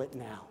handle it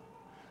now.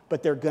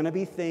 But there are going to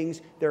be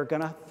things, that are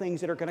going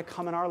to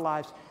come in our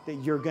lives that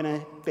you're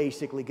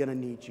basically going to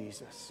need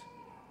Jesus.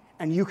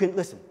 And you can,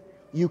 listen,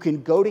 you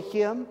can go to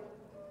Him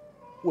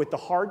with the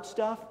hard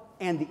stuff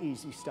and the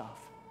easy stuff.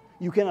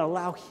 You can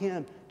allow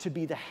Him to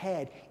be the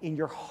head in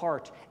your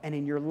heart and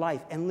in your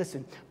life. And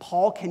listen,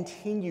 Paul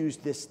continues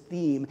this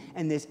theme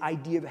and this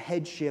idea of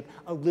headship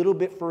a little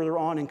bit further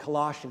on in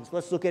Colossians.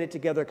 Let's look at it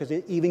together because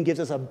it even gives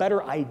us a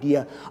better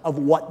idea of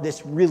what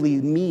this really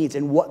means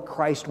and what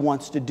Christ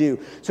wants to do.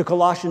 So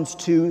Colossians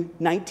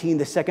 2:19,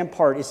 the second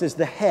part, it says,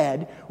 the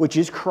head, which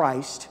is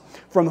Christ,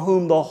 from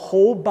whom the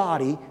whole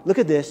body, look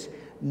at this,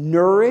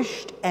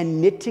 nourished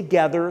and knit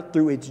together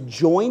through its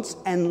joints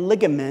and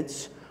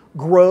ligaments,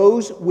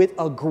 grows with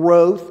a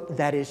growth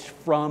that is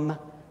from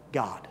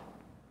God.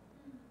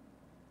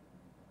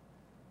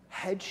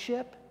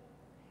 Headship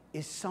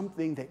is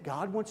something that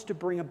God wants to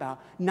bring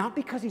about, not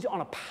because He's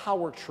on a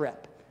power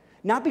trip,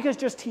 not because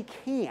just He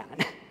can,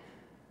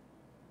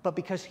 but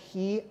because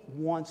He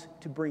wants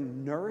to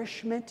bring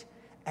nourishment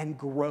and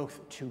growth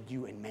to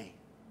you and me.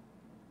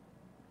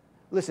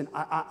 Listen,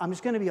 I'm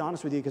just going to be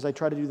honest with you because I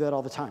try to do that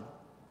all the time.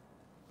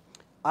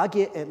 I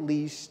get at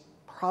least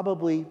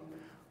probably,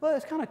 well,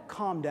 it's kind of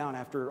calmed down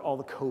after all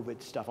the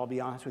COVID stuff, I'll be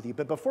honest with you.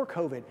 But before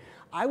COVID,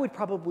 I would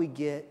probably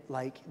get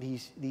like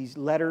these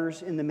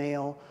letters in the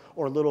mail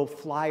or little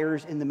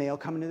flyers in the mail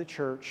coming to the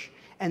church.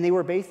 And they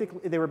were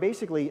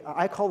basically,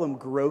 I call them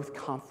growth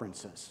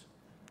conferences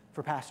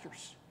for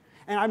pastors.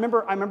 And I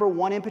remember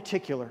one in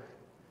particular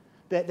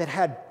that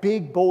had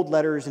big, bold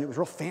letters, and it was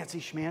real fancy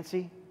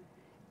schmancy.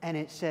 And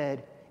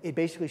it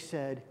basically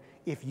said,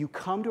 if you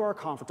come to our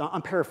conference,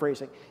 I'm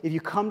paraphrasing, if you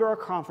come to our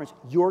conference,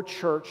 your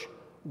church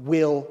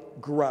will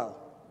grow.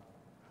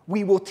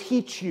 We will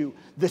teach you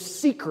the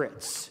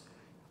secrets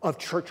of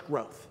church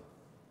growth.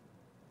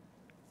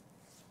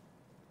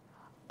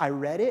 I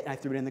read it and I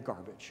threw it in the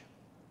garbage.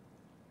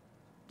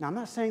 Now, I'm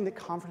not saying that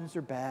conferences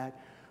are bad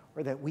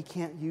or that we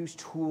can't use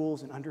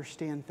tools and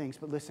understand things,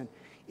 but listen,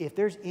 if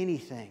there's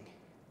anything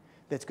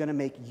that's going to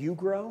make you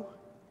grow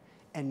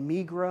and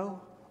me grow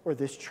or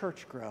this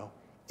church grow,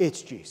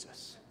 it's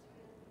Jesus.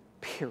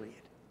 Period.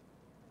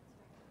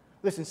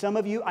 Listen, some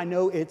of you, I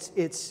know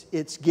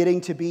it's getting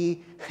to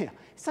be it's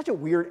such a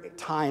weird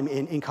time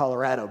in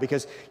Colorado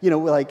because,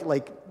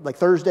 like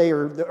Thursday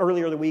or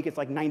earlier in the week, it's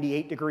like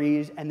 98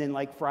 degrees, and then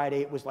like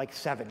Friday, it was like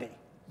 70,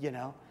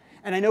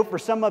 And I know for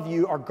some of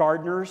you are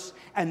gardeners,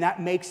 and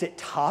that makes it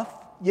tough,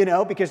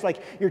 because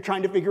like you're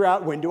trying to figure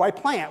out, when do I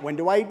plant? When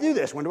do I do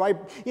this? When do I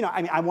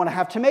want to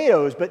have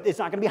tomatoes, but it's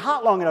not going to be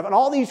hot long enough, and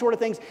all these sort of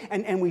things,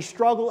 and we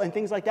struggle and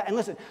things like that. And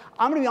listen,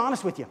 I'm going to be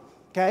honest with you,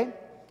 okay?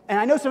 And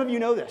I know some of you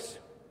know this.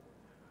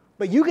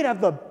 But you could have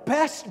the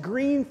best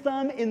green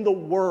thumb in the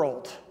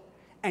world,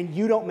 and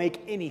you don't make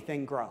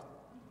anything grow.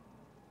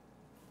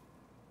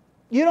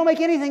 You don't make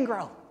anything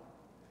grow.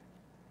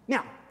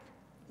 Now,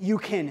 you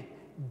can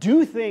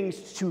do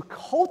things to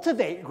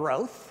cultivate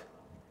growth.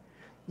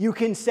 You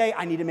can say,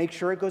 I need to make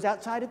sure it goes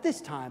outside at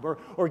this time,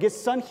 or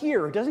gets sun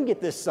here, or doesn't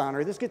get this sun,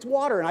 or this gets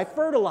water, and I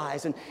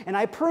fertilize, and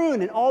I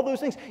prune, and all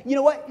those things. You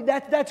know what?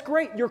 That's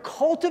great. You're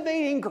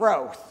cultivating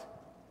growth,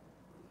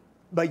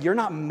 but you're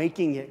not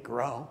making it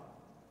grow.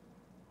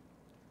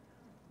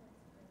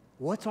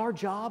 What's our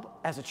job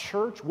as a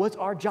church? What's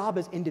our job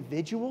as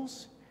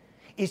individuals?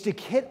 Is to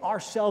get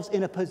ourselves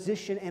in a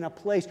position, in a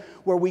place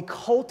where we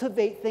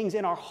cultivate things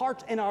in our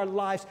hearts and our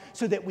lives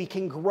so that we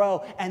can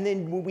grow. And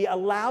then when we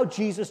allow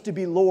Jesus to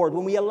be Lord,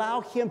 when we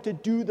allow Him to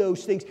do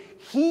those things,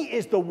 He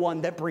is the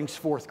one that brings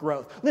forth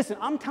growth. Listen,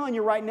 I'm telling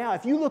you right now,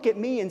 if you look at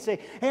me and say,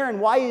 Aaron,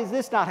 why is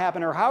this not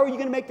happening? Or how are you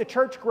going to make the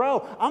church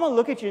grow? I'm going to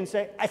look at you and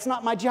say, it's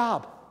not my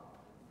job.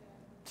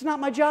 It's not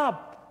my job.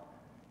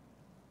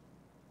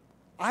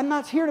 I'm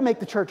not here to make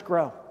the church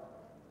grow.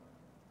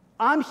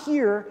 I'm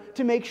here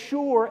to make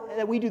sure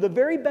that we do the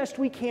very best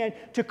we can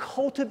to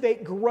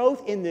cultivate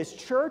growth in this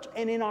church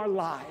and in our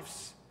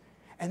lives.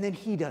 And then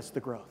He does the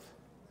growth.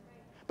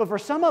 But for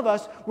some of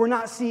us, we're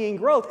not seeing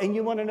growth. And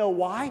you want to know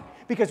why?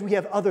 Because we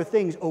have other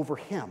things over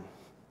Him.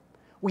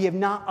 We have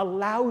not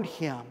allowed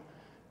Him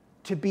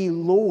to be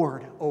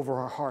Lord over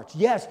our hearts.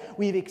 Yes,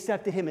 we've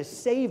accepted Him as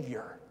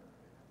Savior,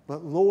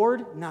 but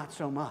Lord, not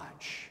so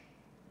much.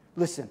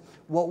 Listen,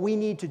 what we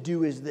need to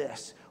do is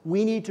this.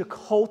 We need to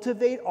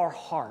cultivate our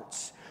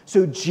hearts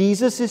so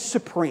Jesus is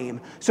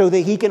supreme, so that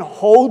he can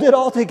hold it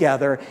all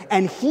together,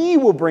 and he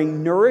will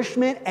bring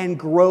nourishment and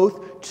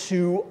growth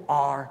to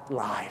our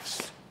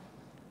lives.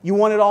 You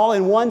want it all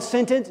in one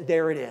sentence?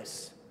 There it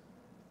is.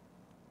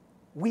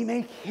 We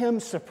make him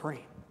supreme.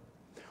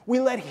 We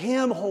let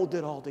him hold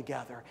it all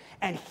together.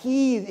 And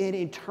he,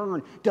 in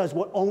turn, does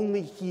what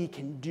only he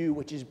can do,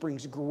 which is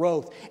brings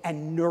growth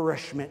and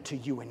nourishment to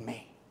you and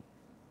me.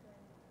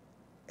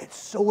 It's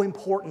so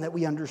important that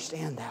we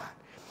understand that.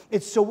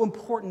 It's so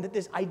important that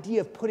this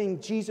idea of putting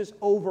Jesus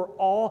over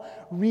all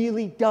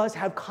really does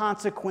have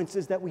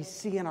consequences that we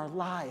see in our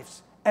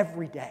lives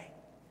every day.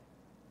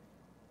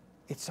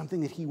 It's something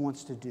that he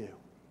wants to do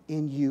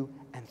in you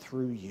and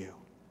through you.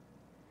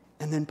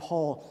 And then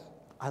Paul,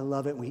 I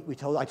love it.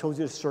 I told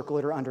you to circle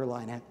it or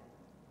underline it.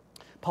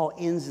 Paul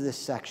ends this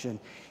section,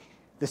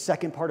 the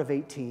second part of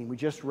 18. We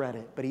just read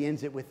it, but he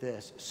ends it with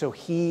this. So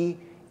he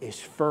is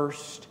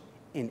first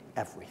in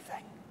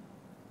everything.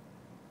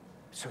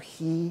 So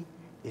he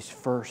is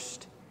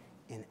first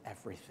in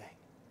everything.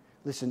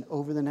 Listen,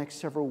 over the next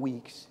several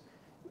weeks,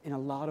 in a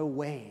lot of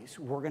ways,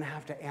 we're going to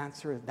have to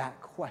answer that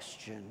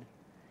question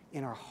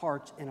in our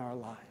hearts, in our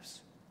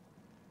lives.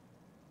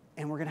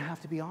 And we're going to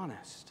have to be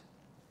honest.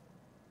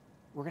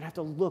 We're going to have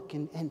to look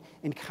and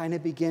kind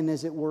of begin,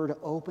 as it were, to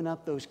open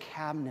up those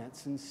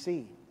cabinets and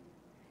see,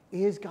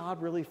 is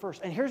God really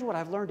first? And here's what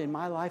I've learned in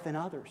my life and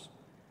others.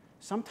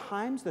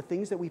 Sometimes the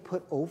things that we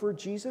put over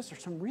Jesus are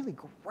some really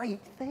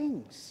great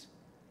things.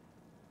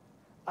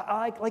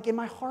 Like in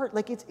my heart,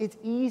 like it's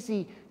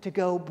easy to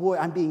go, boy,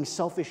 I'm being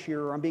selfish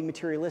here, or I'm being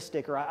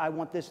materialistic, or I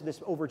want this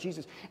over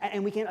Jesus.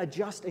 And we can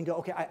adjust and go,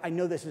 okay, I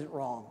know this is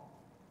wrong.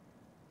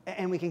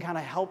 And we can kind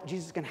of help,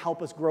 Jesus can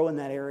help us grow in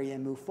that area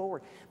and move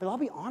forward. But I'll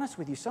be honest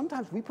with you,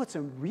 sometimes we put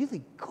some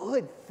really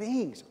good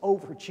things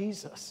over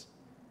Jesus.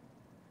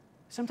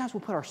 Sometimes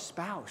we'll put our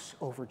spouse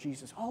over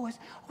Jesus. Oh,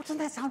 doesn't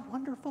that sound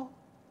wonderful?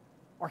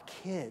 Our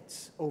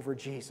kids over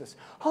Jesus.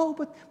 Oh,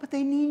 but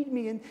they need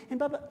me, and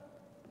blah, blah.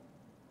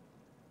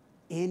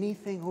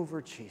 Anything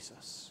over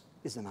Jesus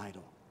is an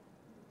idol.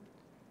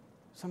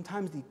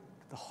 Sometimes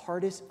the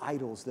hardest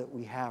idols that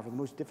we have, or the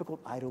most difficult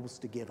idols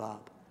to give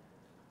up,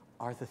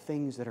 are the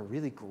things that are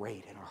really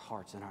great in our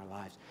hearts and our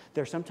lives.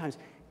 There are sometimes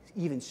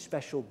even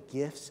special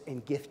gifts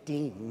and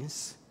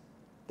giftings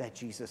that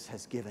Jesus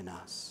has given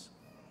us.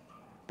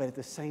 But at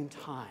the same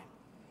time,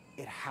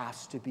 it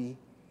has to be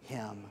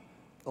him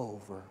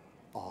over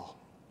all.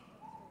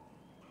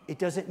 It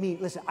doesn't mean,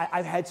 listen,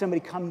 I've had somebody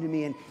come to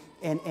me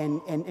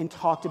and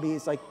talk to me.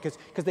 It's like,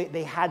 because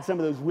they had some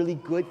of those really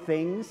good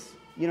things,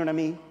 you know what I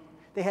mean?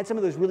 They had some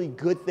of those really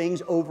good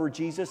things over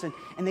Jesus, and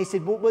they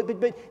said, well,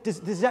 but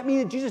does that mean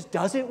that Jesus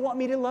doesn't want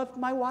me to love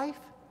my wife?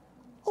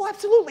 Oh,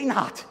 absolutely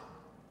not.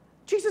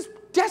 Jesus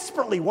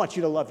desperately wants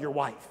you to love your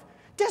wife,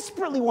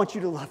 desperately wants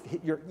you to love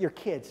your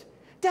kids,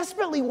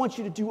 desperately wants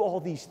you to do all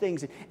these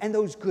things and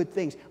those good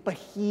things. But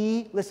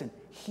he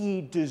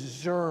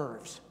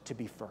deserves to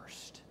be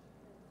first.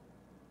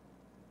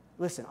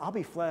 Listen, I'll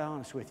be flat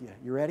honest with you.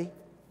 You ready?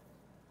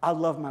 I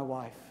love my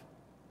wife.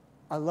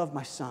 I love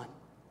my son.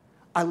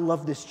 I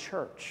love this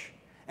church.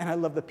 And I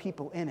love the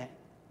people in it.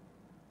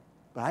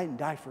 But I didn't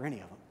die for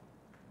any of them.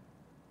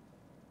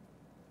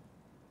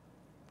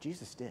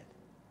 Jesus did.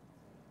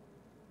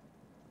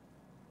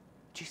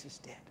 Jesus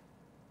did.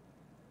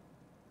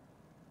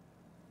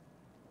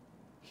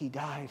 He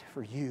died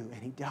for you,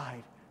 and he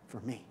died for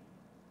me.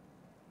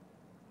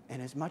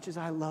 And as much as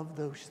I love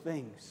those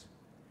things,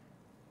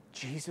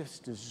 Jesus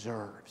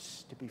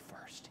deserves to be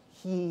first.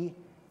 He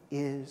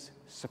is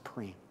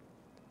supreme.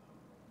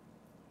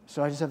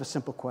 So I just have a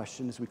simple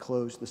question as we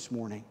close this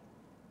morning.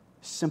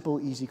 Simple,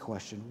 easy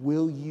question.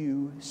 Will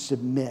you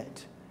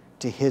submit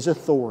to his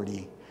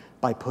authority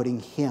by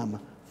putting him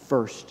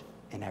first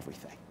in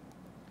everything?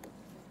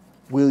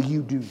 Will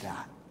you do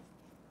that?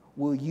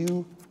 Will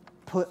you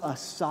put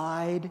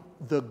aside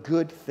the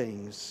good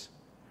things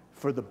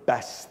for the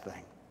best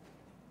thing?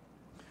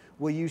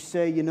 Will you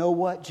say, you know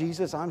what,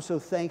 Jesus, I'm so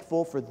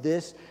thankful for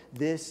this,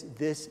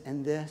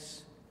 and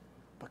this,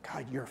 but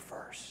God, you're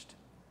first.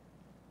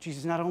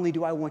 Jesus, not only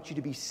do I want you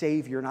to be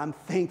Savior, and I'm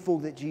thankful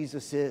that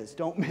Jesus is,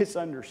 don't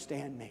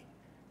misunderstand me,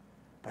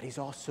 but he's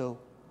also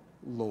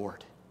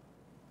Lord.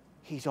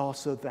 He's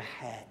also the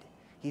head.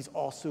 He's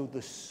also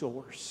the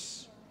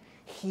source.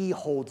 He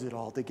holds it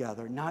all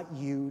together, not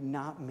you,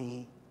 not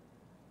me,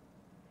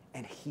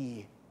 and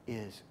he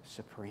is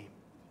supreme.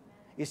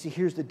 You see,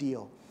 here's the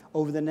deal.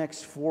 Over the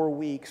next 4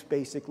 weeks,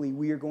 basically,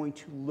 we are going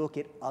to look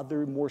at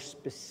other more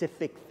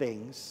specific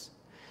things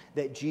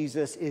that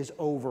Jesus is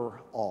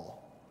over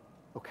all.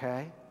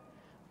 Okay?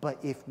 But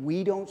if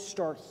we don't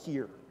start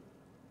here,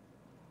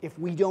 if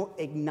we don't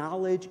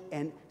acknowledge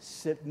and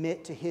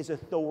submit to his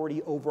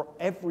authority over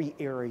every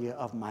area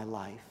of my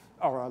life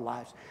or our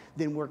lives,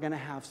 then we're going to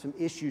have some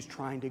issues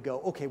trying to go,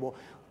 okay, well,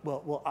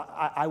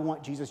 I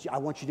want Jesus, I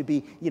want you to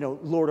be,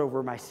 Lord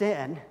over my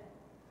sin,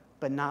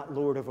 but not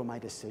Lord over my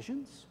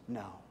decisions?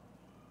 No.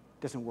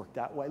 It doesn't work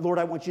that way. Lord,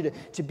 I want you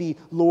to be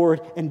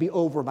Lord and be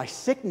over my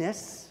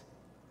sickness,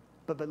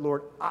 But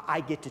Lord,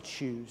 I get to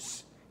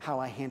choose how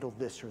I handle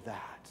this or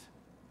that.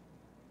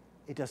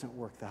 It doesn't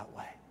work that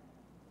way.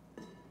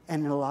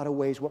 And in a lot of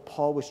ways, what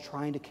Paul was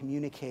trying to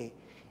communicate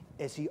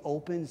as he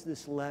opens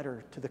this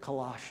letter to the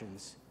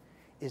Colossians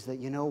is that,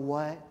 you know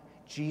what?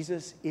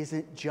 Jesus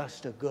isn't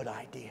just a good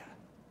idea.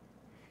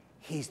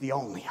 He's the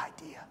only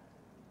idea.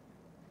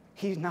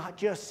 He's not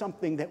just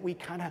something that we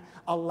kind of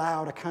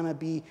allow to kind of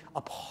be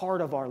a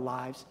part of our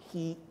lives.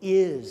 He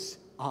is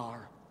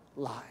our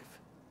life.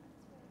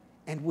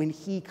 And when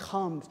he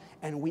comes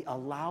and we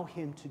allow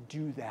him to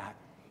do that,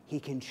 he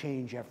can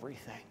change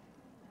everything.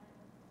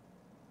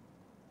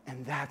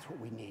 And that's what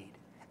we need.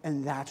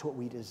 And that's what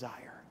we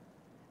desire.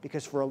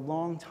 Because for a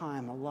long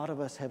time, a lot of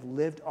us have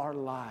lived our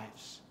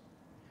lives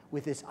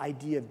with this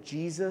idea of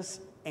Jesus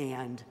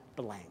and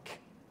blank.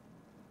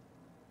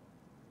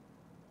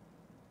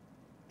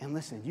 And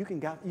listen, you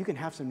can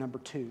have some number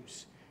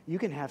twos. You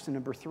can have some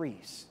number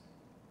threes.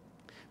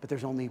 But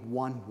there's only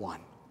one,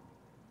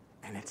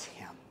 and it's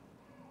him.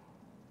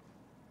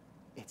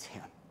 It's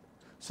him.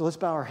 So let's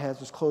bow our heads,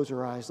 let's close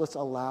our eyes, let's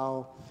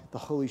allow the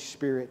Holy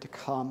Spirit to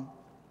come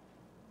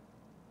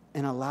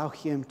and allow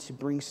him to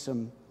bring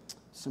some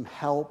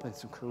help and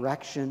some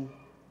correction,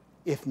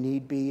 if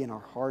need be, in our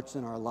hearts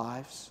and our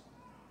lives.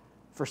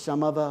 For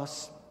some of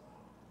us,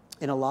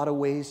 in a lot of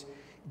ways,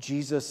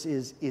 Jesus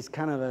is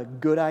kind of a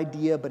good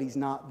idea, but he's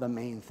not the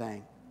main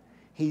thing.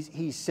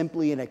 He's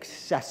simply an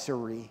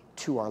accessory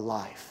to our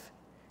life,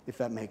 if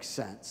that makes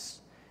sense.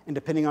 And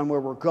depending on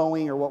where we're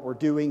going or what we're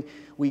doing,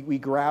 we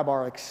grab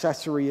our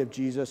accessory of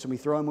Jesus and we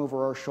throw him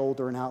over our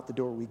shoulder and out the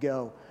door we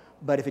go.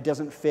 But if it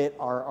doesn't fit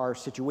our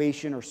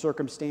situation or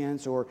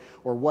circumstance or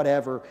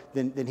whatever,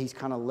 then he's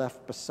kind of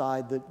left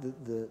beside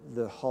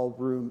the hall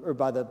room or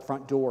by the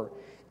front door.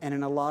 And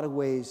in a lot of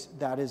ways,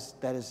 that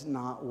is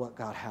not what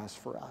God has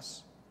for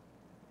us.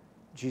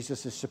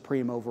 Jesus is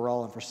supreme over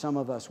all. And for some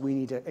of us, we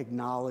need to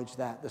acknowledge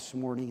that this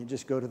morning and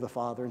just go to the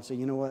Father and say,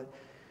 you know what?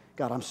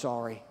 God, I'm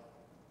sorry.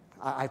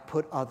 I've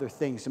put other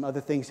things. Some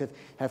other things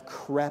have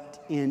crept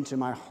into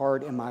my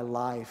heart and my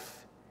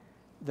life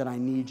that I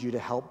need you to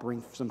help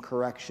bring some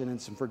correction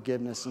and some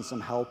forgiveness and some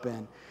help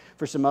in.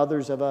 For some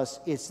others of us,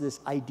 it's this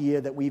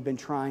idea that we've been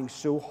trying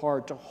so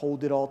hard to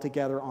hold it all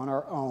together on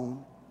our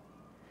own.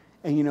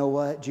 And you know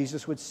what?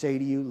 Jesus would say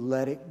to you,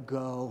 let it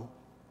go.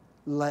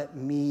 Let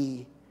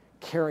me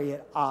carry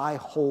it. I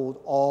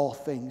hold all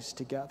things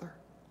together.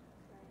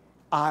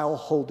 I'll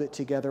hold it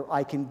together.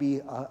 I can be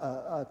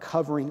a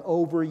covering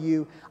over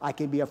you. I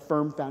can be a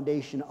firm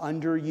foundation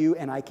under you,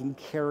 and I can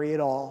carry it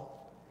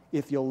all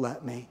if you'll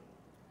let me.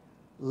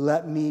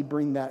 Let me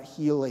bring that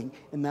healing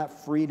and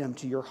that freedom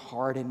to your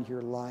heart and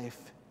your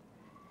life.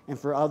 And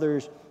for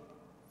others,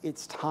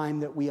 it's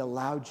time that we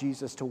allow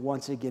Jesus to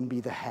once again be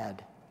the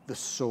head, the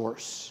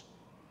source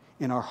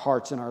in our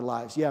hearts and our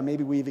lives. Yeah,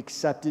 maybe we've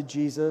accepted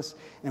Jesus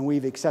and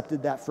we've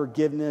accepted that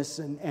forgiveness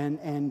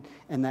and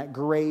that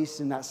grace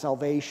and that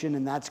salvation,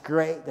 and that's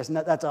great. That's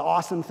an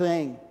awesome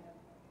thing.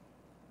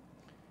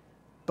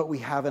 But we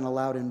haven't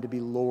allowed him to be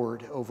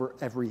Lord over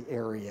every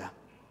area.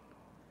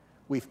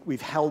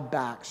 We've held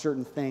back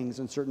certain things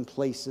in certain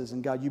places,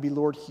 and God, you be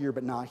Lord here,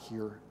 but not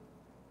here.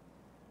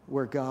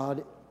 Where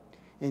God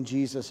and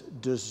Jesus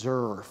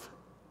deserve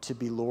to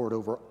be Lord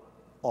over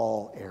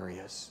all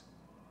areas.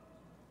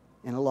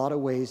 In a lot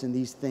of ways, in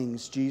these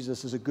things,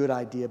 Jesus is a good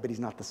idea, but he's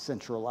not the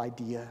central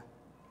idea.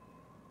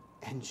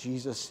 And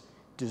Jesus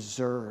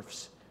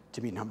deserves to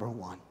be number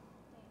one.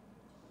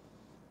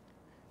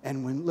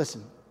 And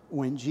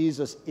when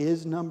Jesus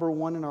is number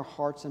one in our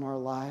hearts and our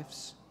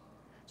lives,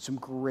 some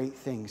great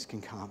things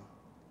can come.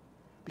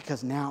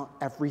 Because now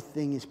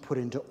everything is put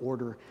into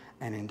order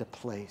and into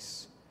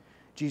place.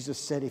 Jesus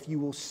said, if you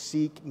will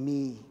seek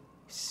me,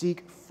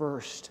 seek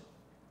first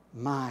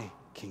my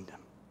kingdom,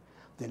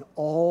 then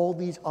all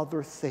these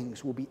other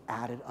things will be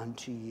added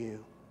unto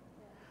you.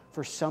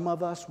 For some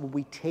of us, when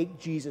we take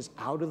Jesus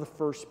out of the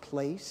first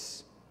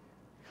place,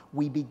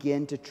 we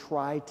begin to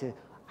try to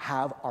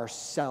have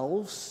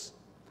ourselves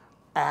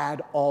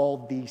add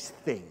all these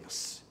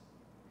things.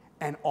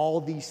 And all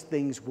these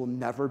things will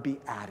never be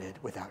added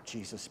without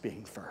Jesus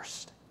being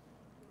first.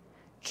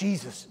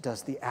 Jesus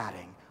does the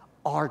adding.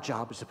 Our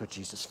job is to put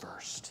Jesus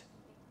first.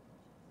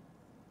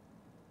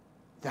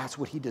 That's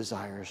what he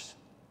desires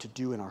to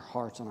do in our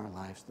hearts and our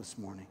lives this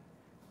morning.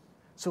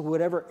 So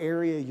whatever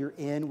area you're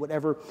in,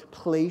 whatever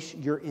place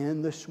you're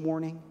in this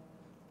morning,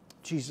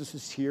 Jesus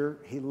is here.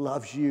 He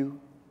loves you.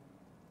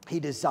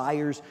 He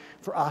desires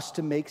for us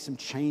to make some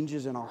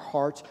changes in our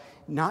hearts,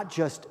 not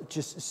just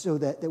so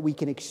that we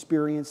can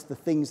experience the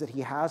things that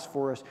he has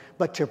for us,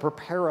 but to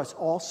prepare us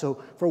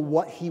also for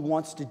what he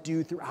wants to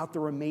do throughout the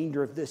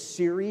remainder of this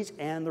series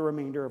and the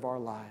remainder of our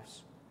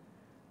lives.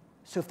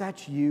 So if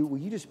that's you, will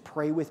you just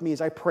pray with me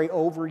as I pray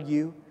over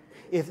you?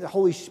 If the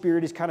Holy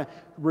Spirit has kind of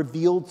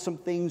revealed some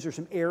things or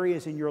some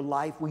areas in your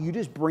life, will you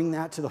just bring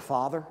that to the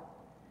Father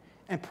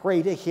and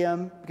pray to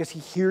him, because he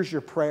hears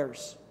your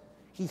prayers.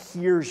 He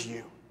hears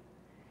you.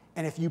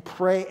 And if you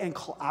pray and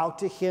call out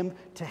to him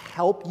to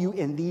help you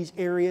in these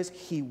areas,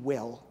 he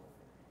will.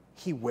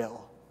 He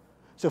will.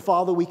 So,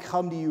 Father, we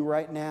come to you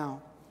right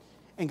now.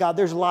 And God,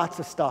 there's lots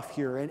of stuff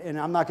here, and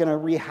I'm not going to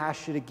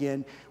rehash it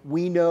again.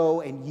 We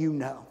know and you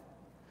know.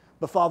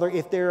 But Father,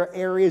 if there are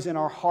areas in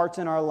our hearts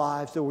and our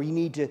lives that we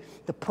need to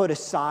put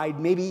aside,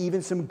 maybe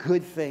even some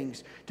good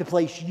things, to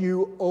place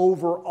you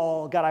over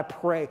all, God, I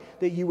pray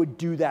that you would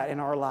do that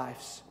in our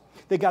lives.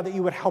 That God, that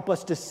you would help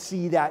us to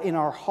see that in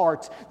our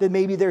hearts, that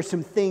maybe there's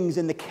some things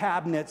in the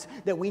cabinets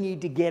that we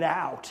need to get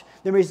out.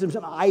 There may be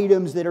some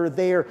items that are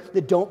there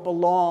that don't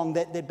belong,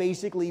 that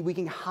basically we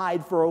can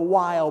hide for a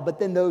while, but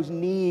then those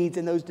needs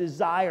and those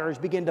desires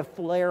begin to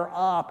flare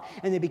up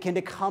and they begin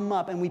to come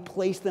up and we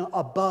place them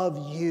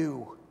above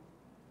you.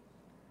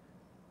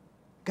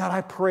 God,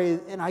 I pray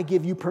and I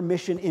give you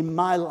permission in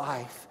my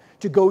life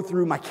to go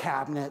through my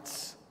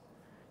cabinets,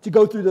 to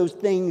go through those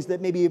things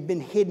that maybe have been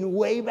hidden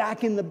way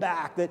back in the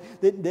back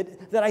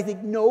that I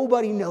think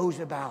nobody knows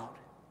about.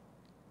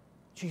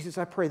 Jesus,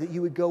 I pray that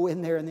you would go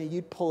in there and that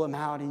you'd pull them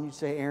out and you'd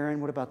say,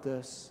 Aaron, what about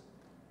this?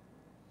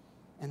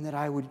 And that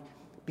I would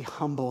be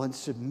humble and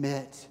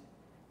submit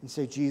and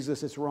say,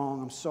 Jesus, it's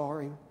wrong. I'm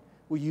sorry.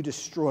 Will you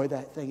destroy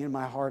that thing in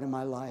my heart and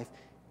my life?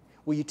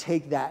 Will you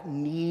take that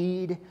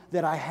need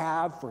that I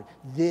have for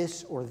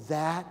this or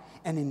that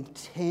and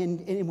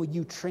will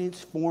you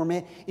transform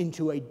it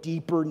into a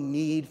deeper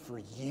need for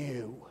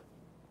you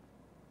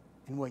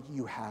and what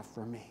you have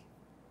for me?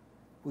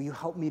 Will you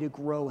help me to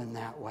grow in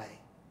that way?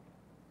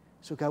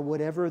 So God,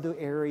 whatever the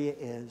area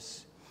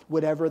is,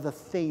 whatever the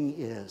thing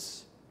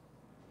is,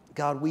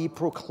 God, we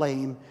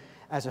proclaim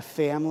as a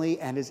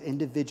family and as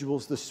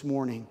individuals this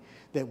morning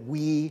that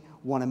we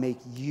want to make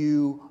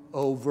you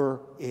over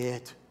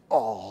it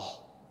all.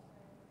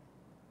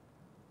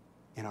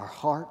 In our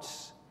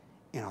hearts,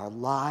 in our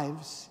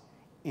lives,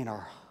 in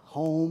our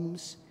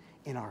homes,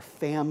 in our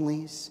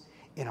families,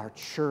 in our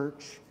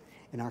church,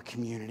 in our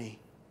community,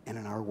 and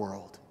in our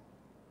world.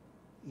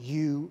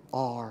 You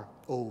are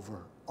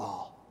over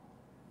all.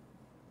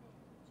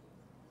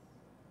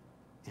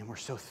 And we're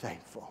so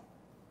thankful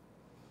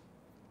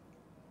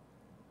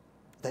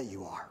that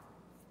you are,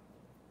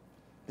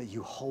 that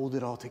you hold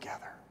it all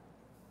together.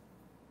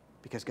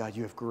 Because, God,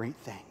 you have great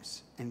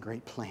things and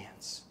great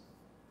plans.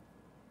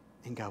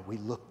 And, God, we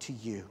look to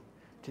you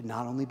to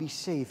not only be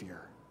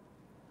Savior,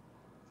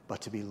 but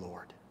to be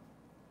Lord.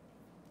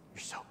 You're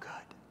so good.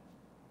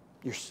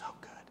 You're so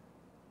good.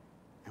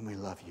 And we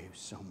love you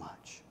so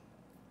much.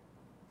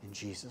 In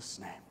Jesus'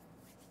 name,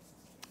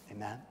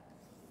 amen.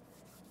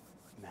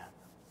 Amen.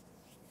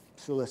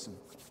 So listen,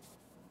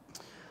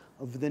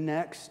 over the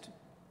next,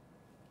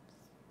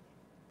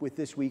 with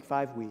this week,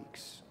 5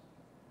 weeks,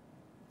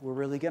 we're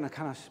really going to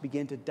kind of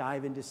begin to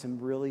dive into some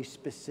really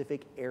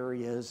specific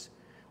areas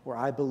where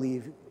I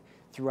believe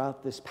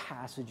throughout this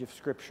passage of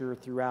Scripture,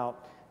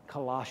 throughout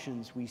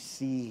Colossians, we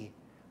see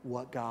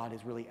what God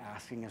is really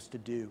asking us to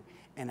do.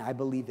 And I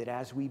believe that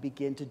as we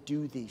begin to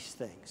do these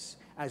things,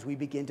 as we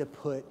begin to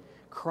put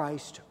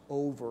Christ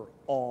over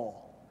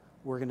all,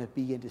 we're going to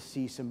begin to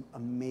see some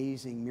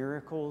amazing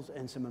miracles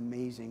and some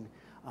amazing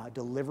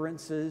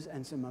deliverances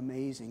and some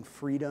amazing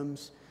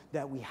freedoms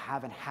that we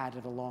haven't had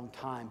in a long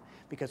time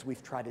because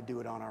we've tried to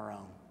do it on our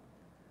own.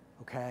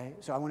 Okay?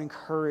 So I want to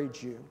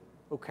encourage you,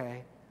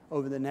 okay,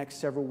 over the next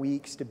several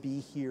weeks to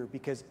be here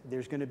because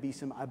there's going to be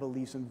some, I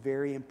believe, some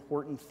very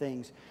important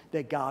things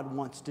that God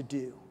wants to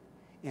do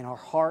in our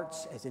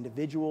hearts as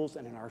individuals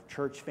and in our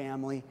church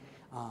family.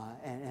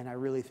 And I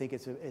really think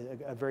it's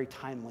a very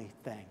timely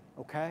thing,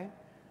 okay?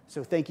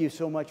 So thank you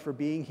so much for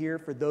being here.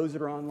 For those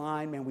that are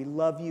online, man, we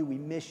love you. We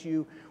miss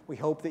you. We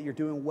hope that you're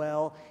doing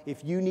well.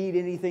 If you need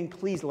anything,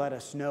 please let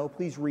us know.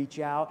 Please reach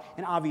out.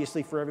 And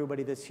obviously for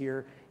everybody that's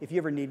here, if you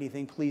ever need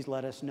anything, please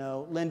let us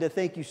know. Linda,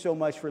 thank you so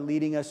much for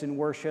leading us in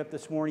worship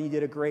this morning. You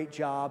did a great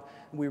job.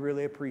 We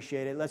really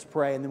appreciate it. Let's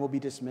pray and then we'll be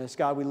dismissed.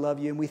 God, we love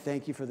you and we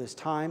thank you for this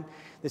time,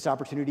 this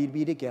opportunity to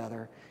be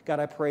together. God,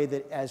 I pray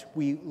that as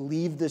we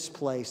leave this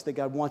place, that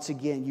God, once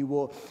again, you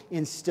will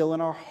instill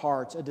in our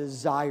hearts a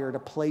desire to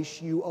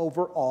place you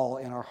over all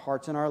in our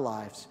hearts and our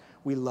lives.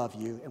 We love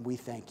you and we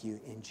thank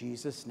you in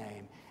Jesus'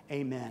 name.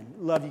 Amen.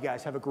 Love you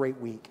guys. Have a great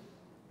week.